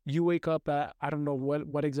 now. You wake up at, I don't know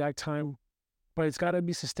what exact time, but it's got to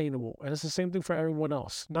be sustainable. And it's the same thing for everyone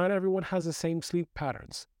else. Not everyone has the same sleep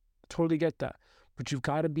patterns. Totally get that. But you've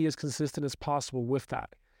got to be as consistent as possible with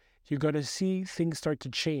that. You're going to see things start to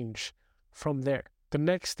change from there. The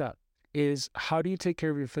next step is, how do you take care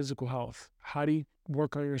of your physical health? How do you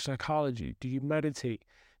work on your psychology? Do you meditate?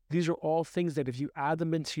 These are all things that if you add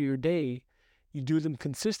them into your day, you do them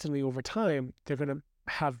consistently over time, they're going to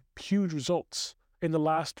have huge results. In the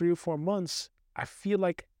last 3 or 4 months, I feel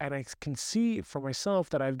like, and I can see for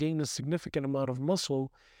myself, that I've gained a significant amount of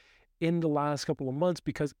muscle in the last couple of months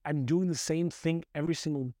because I'm doing the same thing every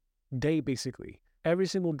single day, basically. Every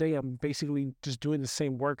single day, I'm basically just doing the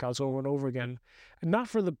same workouts over and over again. And not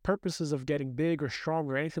for the purposes of getting big or strong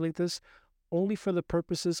or anything like this, only for the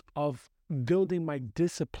purposes of building my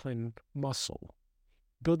discipline muscle,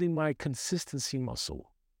 building my consistency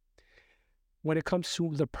muscle. When it comes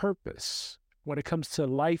to the purpose, when it comes to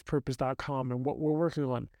lifepurpose.com and what we're working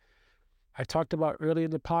on, I talked about earlier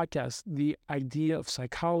in the podcast, the idea of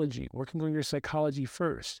psychology, working on your psychology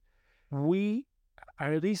first.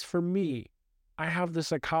 At least for me, I have the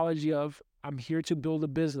psychology of, I'm here to build a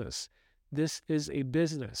business. This is a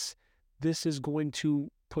business. This is going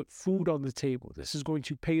to put food on the table. This is going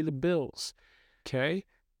to pay the bills. Okay?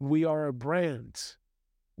 We are a brand.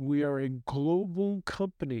 We are a global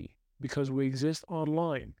company because we exist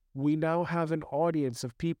online. We now have an audience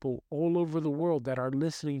of people all over the world that are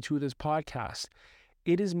listening to this podcast.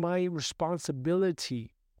 It is my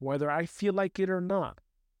responsibility, whether I feel like it or not,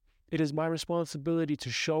 it is my responsibility to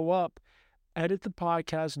show up, edit the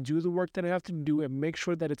podcast, do the work that I have to do, and make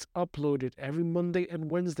sure that it's uploaded every Monday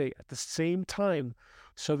and Wednesday at the same time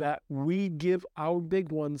so that we give our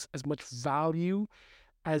big ones as much value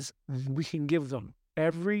as we can give them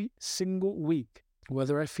every single week,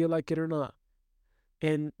 whether I feel like it or not.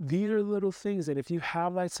 And these are little things that if you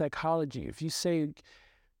have that psychology, if you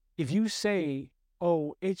say,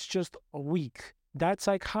 oh, it's just a week, that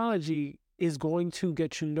psychology is going to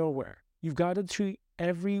get you nowhere. You've got to treat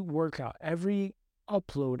every workout, every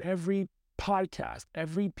upload, every podcast,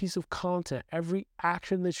 every piece of content, every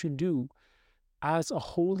action that you do as a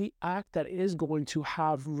holy act that is going to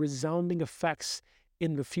have resounding effects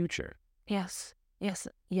in the future. Yes.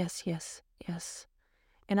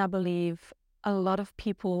 And I believe a lot of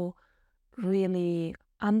people really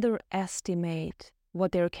underestimate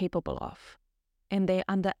what they're capable of. And they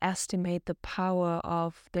underestimate the power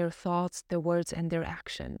of their thoughts, their words, and their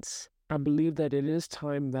actions. I believe that it is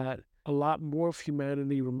time that a lot more of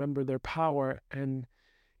humanity remember their power and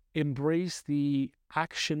embrace the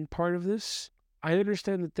action part of this. I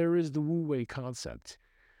understand that there is the Wu Wei concept,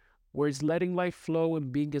 where it's letting life flow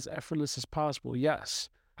and being as effortless as possible. Yes,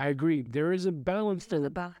 I agree. There is a balance.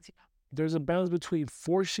 There's a balance between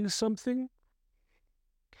forcing something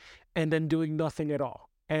and then doing nothing at all.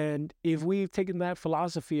 And if we've taken that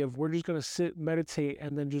philosophy of we're just going to sit, meditate,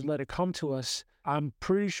 and then just let it come to us, I'm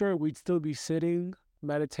pretty sure we'd still be sitting,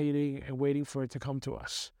 meditating, and waiting for it to come to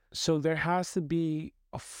us. So there has to be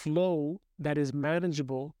a flow that is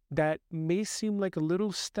manageable, that may seem like a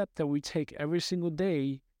little step that we take every single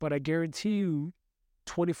day, but I guarantee you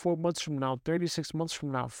 24 months from now, 36 months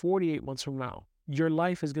from now, 48 months from now, your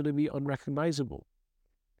life is going to be unrecognizable.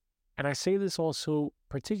 And I say this also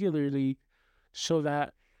particularly so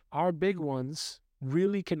that our big ones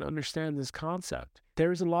really can understand this concept.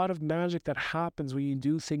 There's a lot of magic that happens when you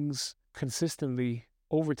do things consistently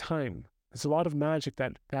over time. There's a lot of magic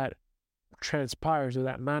that transpires or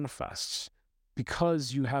that manifests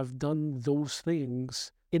because you have done those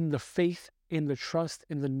things in the faith, in the trust,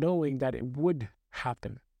 in the knowing that it would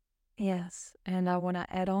happen. Yes, and I want to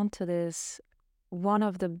add on to this. One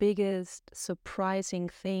of the biggest surprising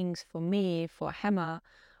things for me, for Hema,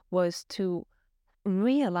 was to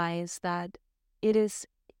realize that it is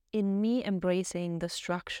in me embracing the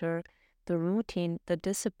structure, the routine, the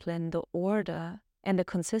discipline, the order, and the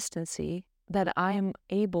consistency that I am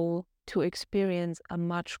able to experience a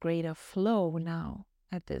much greater flow now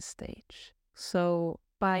at this stage. So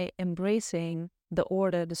by embracing the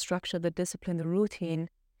order, the structure, the discipline, the routine,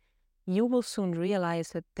 you will soon realize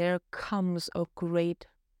that there comes a great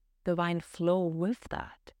divine flow with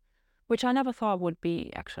that, which I never thought would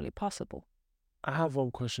be actually possible. I have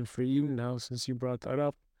one question for you now since you brought that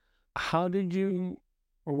up. How did you,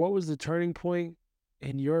 or what was the turning point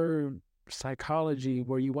in your psychology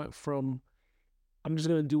where you went from, I'm just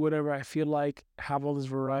going to do whatever I feel like, have all this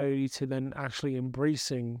variety, to then actually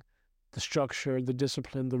embracing the structure, the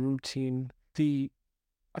discipline, the routine, the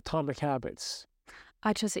atomic habits?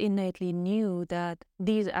 I just innately knew that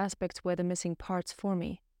these aspects were the missing parts for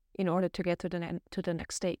me in order to get to the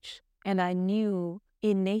next stage. And I knew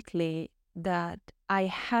innately that I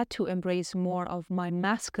had to embrace more of my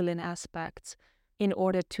masculine aspects in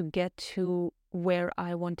order to get to where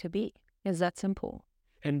I want to be. It's that simple.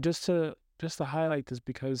 And just to highlight this,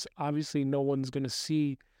 because obviously no one's going to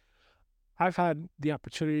see, I've had the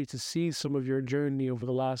opportunity to see some of your journey over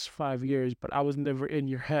the last 5 years, but I was never in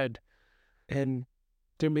your head. And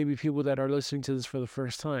there may be people that are listening to this for the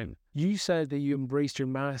first time. You said that you embraced your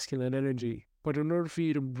masculine energy, but in order for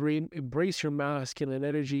you to embrace your masculine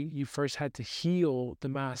energy, you first had to heal the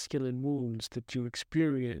masculine wounds that you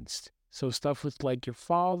experienced. So stuff with like your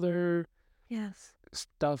father, Yes.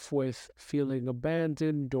 stuff with feeling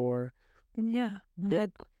abandoned, or Yeah.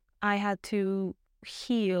 I had to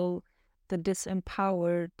heal the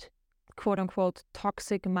disempowered, quote unquote,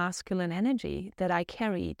 toxic masculine energy that I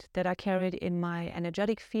carried in my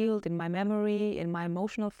energetic field, in my memory, in my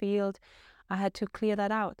emotional field. I had to clear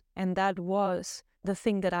that out. And that was the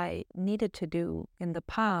thing that I needed to do in the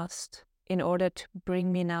past in order to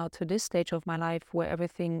bring me now to this stage of my life where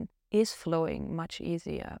everything is flowing much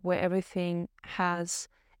easier, where everything has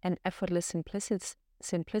an effortless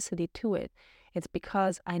simplicity to it. It's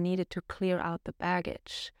because I needed to clear out the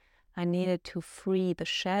baggage. I needed to free the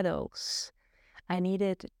shadows. I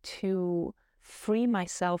needed to free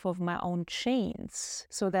myself of my own chains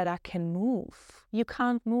so that I can move. You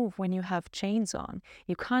can't move when you have chains on.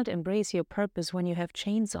 You can't embrace your purpose when you have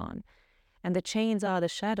chains on. And the chains are the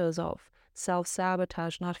shadows of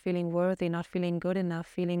self-sabotage, not feeling worthy, not feeling good enough,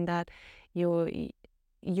 feeling that you're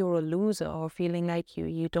a loser, or feeling like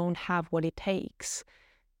you don't have what it takes.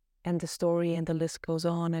 And the story and the list goes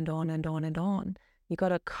on and on and on and on. You got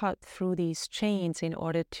to cut through these chains in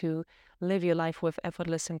order to live your life with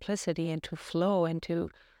effortless simplicity and to flow and to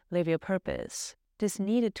live your purpose. This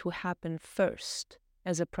needed to happen first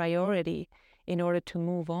as a priority in order to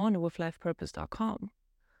move on with lifepurpose.com.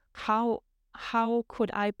 How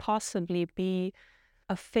could I possibly be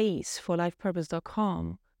a face for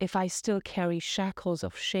lifepurpose.com if I still carry shackles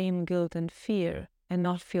of shame, guilt, and fear and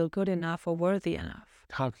not feel good enough or worthy enough?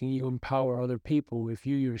 how can you empower other people if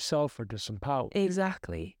you yourself are disempowered?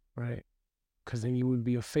 Exactly. Right? Because then you would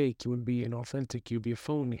be a fake, you would be inauthentic, you'd be a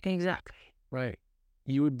phony. Exactly. Right?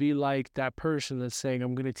 You would be like that person that's saying,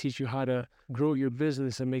 I'm going to teach you how to grow your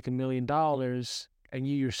business and make $1 million, and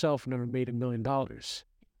you yourself never made $1 million.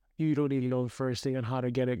 You don't even know the first thing on how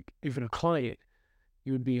to get even a client.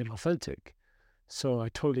 You would be inauthentic. So I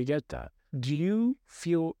totally get that. Do you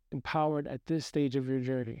feel empowered at this stage of your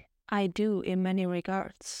journey? I do in many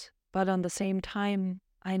regards. But on the same time,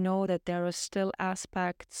 I know that there are still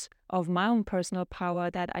aspects of my own personal power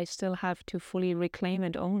that I still have to fully reclaim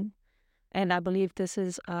and own. And I believe this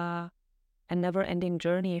is a never-ending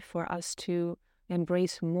journey for us to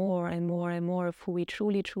embrace more and more and more of who we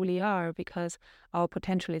truly, truly are, because our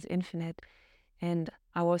potential is infinite and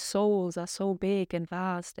our souls are so big and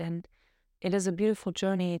vast, and it is a beautiful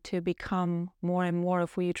journey to become more and more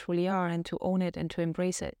of who you truly are and to own it and to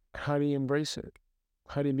embrace it. How do you embrace it?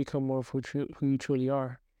 How do you become more of who you truly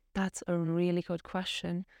are? That's a really good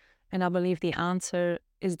question. And I believe the answer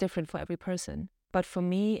is different for every person. But for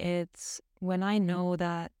me, it's when I know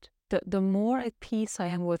that the more at peace I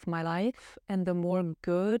am with my life and the more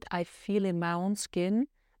good I feel in my own skin,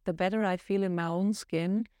 the better I feel in my own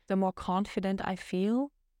skin, the more confident I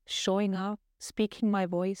feel showing up, speaking my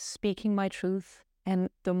voice, speaking my truth, and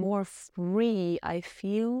the more free I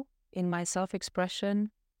feel in my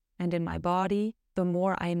self-expression and in my body, the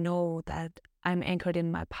more I know that I'm anchored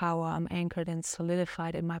in my power, I'm anchored and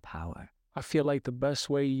solidified in my power. I feel like the best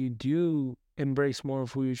way you do embrace more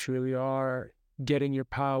of who you truly are, getting your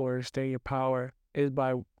power, staying your power, is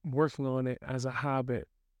by working on it as a habit,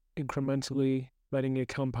 incrementally, letting it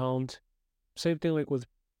compound. Same thing like with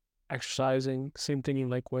exercising, same thing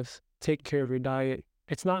like with taking care of your diet.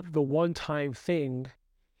 It's not the one-time thing,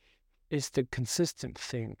 it's the consistent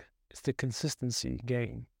thing. It's the consistency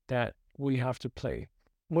game that we have to play.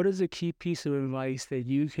 What is a key piece of advice that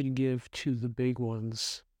you can give to the big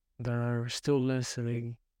ones that are still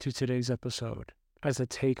listening to today's episode? as a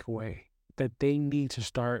takeaway that they need to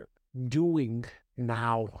start doing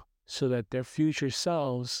now so that their future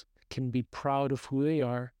selves can be proud of who they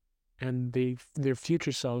are, and their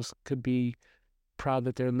future selves could be proud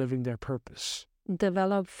that they're living their purpose?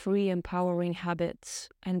 Develop free, empowering habits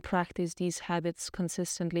and practice these habits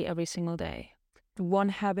consistently every single day. One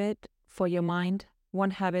habit for your mind,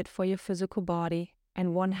 one habit for your physical body,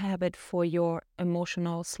 and one habit for your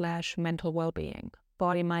emotional/mental well-being,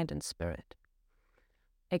 body, mind, and spirit.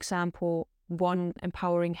 Example, one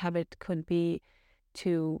empowering habit could be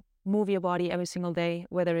to move your body every single day,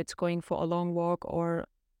 whether it's going for a long walk or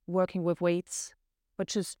working with weights, but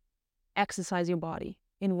just exercise your body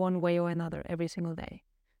in one way or another every single day.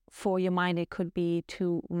 For your mind, it could be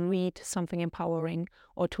to read something empowering,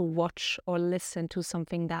 or to watch or listen to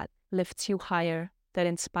something that lifts you higher, that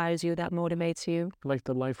inspires you, that motivates you. Like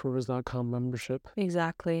the lifepurpose.com membership.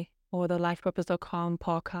 Exactly. Or the lifepurpose.com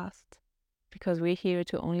podcast. Because we're here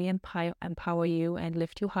to only empower you and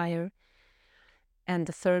lift you higher. And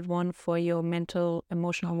the third one, for your mental,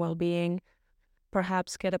 emotional well-being,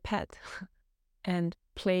 perhaps get a pet and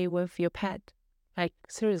play with your pet. Like,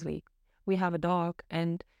 seriously, we have a dog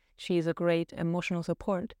and she's a great emotional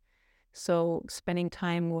support. So spending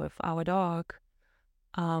time with our dog,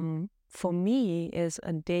 for me, is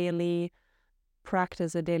a daily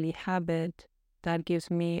practice, a daily habit that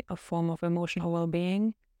gives me a form of emotional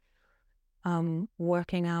well-being.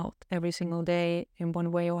 Working out every single day in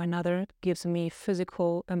one way or another gives me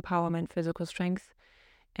physical empowerment, physical strength.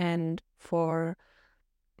 And for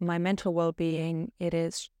my mental well-being, it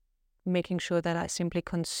is making sure that I simply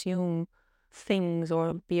consume things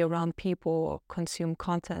or be around people or consume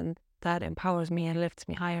content that empowers me and lifts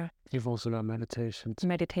me higher. You've also got meditations.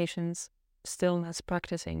 Meditations, stillness,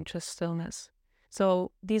 practicing just stillness.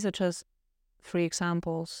 So these are just 3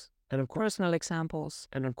 examples, And of course, personal examples.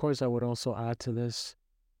 And of course, I would also add to this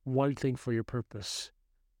one thing for your purpose.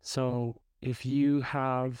 So if you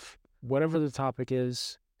have whatever the topic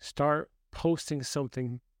is, start posting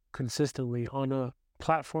something consistently on a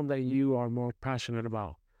platform that you are more passionate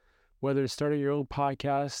about. Whether it's starting your own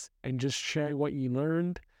podcast and just sharing what you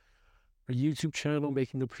learned, a YouTube channel,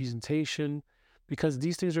 making a presentation, because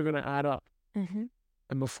these things are going to add up. Mm-hmm.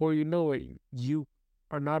 And before you know it, you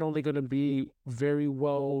are not only going to be very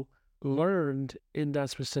well learned in that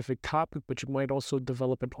specific topic, but you might also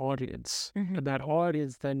develop an audience. Mm-hmm. And that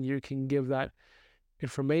audience, then you can give that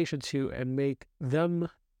information to and make them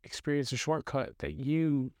experience a shortcut that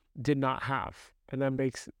you did not have. And that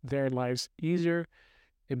makes their lives easier.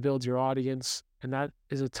 It builds your audience. And that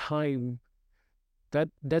is a time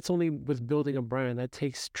that's only with building a brand. That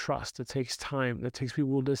takes trust. It takes time. That takes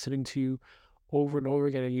people listening to you over and over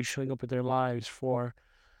again, and you showing up in their lives for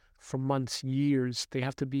months, years. You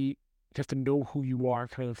have to know who you are,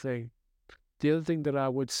 kind of thing. The other thing that I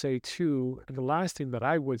would say too, and the last thing that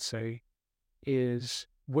I would say, is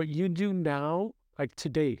what you do now, like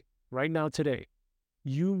today, right now, today,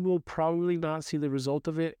 you will probably not see the result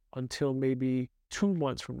of it until maybe 2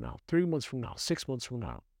 months from now, 3 months from now, 6 months from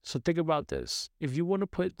now. So think about this. If you want to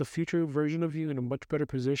put the future version of you in a much better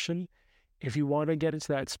position, if you want to get into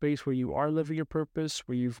that space where you are living your purpose,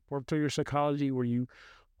 where you've worked on your psychology, where you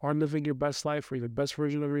are living your best life, where you're the best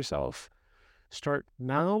version of yourself, start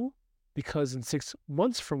now, because in 6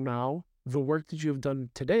 months from now, the work that you have done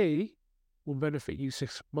today will benefit you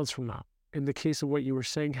 6 months from now. In the case of what you were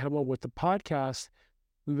saying, Hema, with the podcast,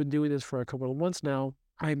 we've been doing this for a couple of months now.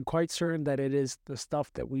 I'm quite certain that it is the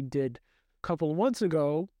stuff that we did a couple of months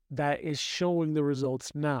ago that is showing the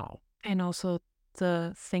results now. And also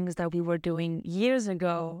the things that we were doing years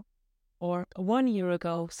ago or 1 year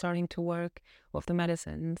ago, starting to work with the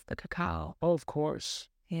medicines, the cacao. Oh, of course.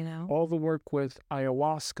 You know? All the work with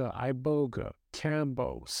ayahuasca, iboga,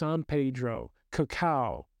 kambo, San Pedro,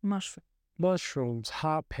 cacao, mushrooms,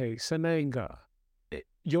 hape, sananga,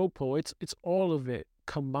 yopo, it's all of it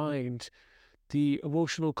combined. The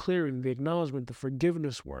emotional clearing, the acknowledgement, the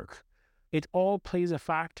forgiveness work, it all plays a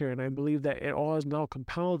factor. And I believe that it all is now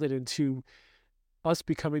compounded into us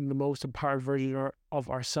becoming the most empowered version of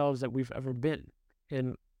ourselves that we've ever been.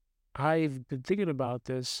 And I've been thinking about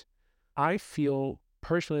this. I feel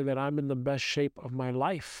personally that I'm in the best shape of my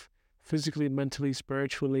life, physically, mentally,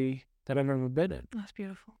 spiritually, that I've ever been in. That's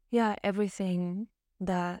beautiful. Yeah, everything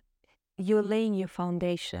that you're laying your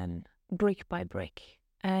foundation brick by brick.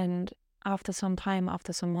 And after some time,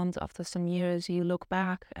 after some months, after some years, you look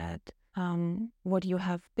back at what you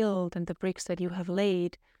have built and the bricks that you have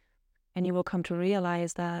laid, and you will come to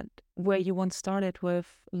realize that where you once started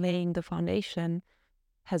with laying the foundation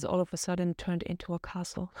has all of a sudden turned into a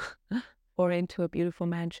castle or into a beautiful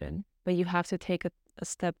mansion. But you have to take a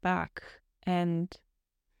step back and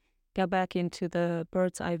get back into the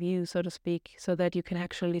bird's eye view, so to speak, so that you can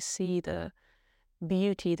actually see the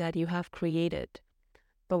beauty that you have created.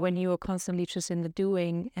 But when you are constantly just in the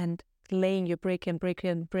doing and laying your brick and brick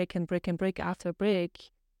and brick and brick and brick after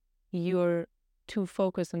brick, you're too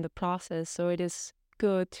focused on the process. So it is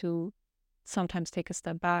good to sometimes take a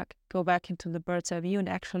step back, go back into the bird's eye view and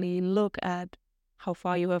actually look at how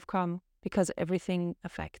far you have come, because everything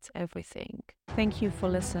affects everything. Thank you for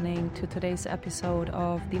listening to today's episode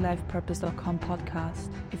of the LifePurpose.com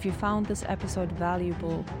podcast. If you found this episode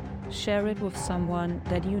valuable, share it with someone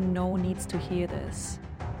that you know needs to hear this.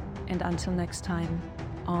 And until next time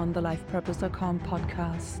on the LifePurpose.com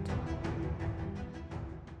podcast.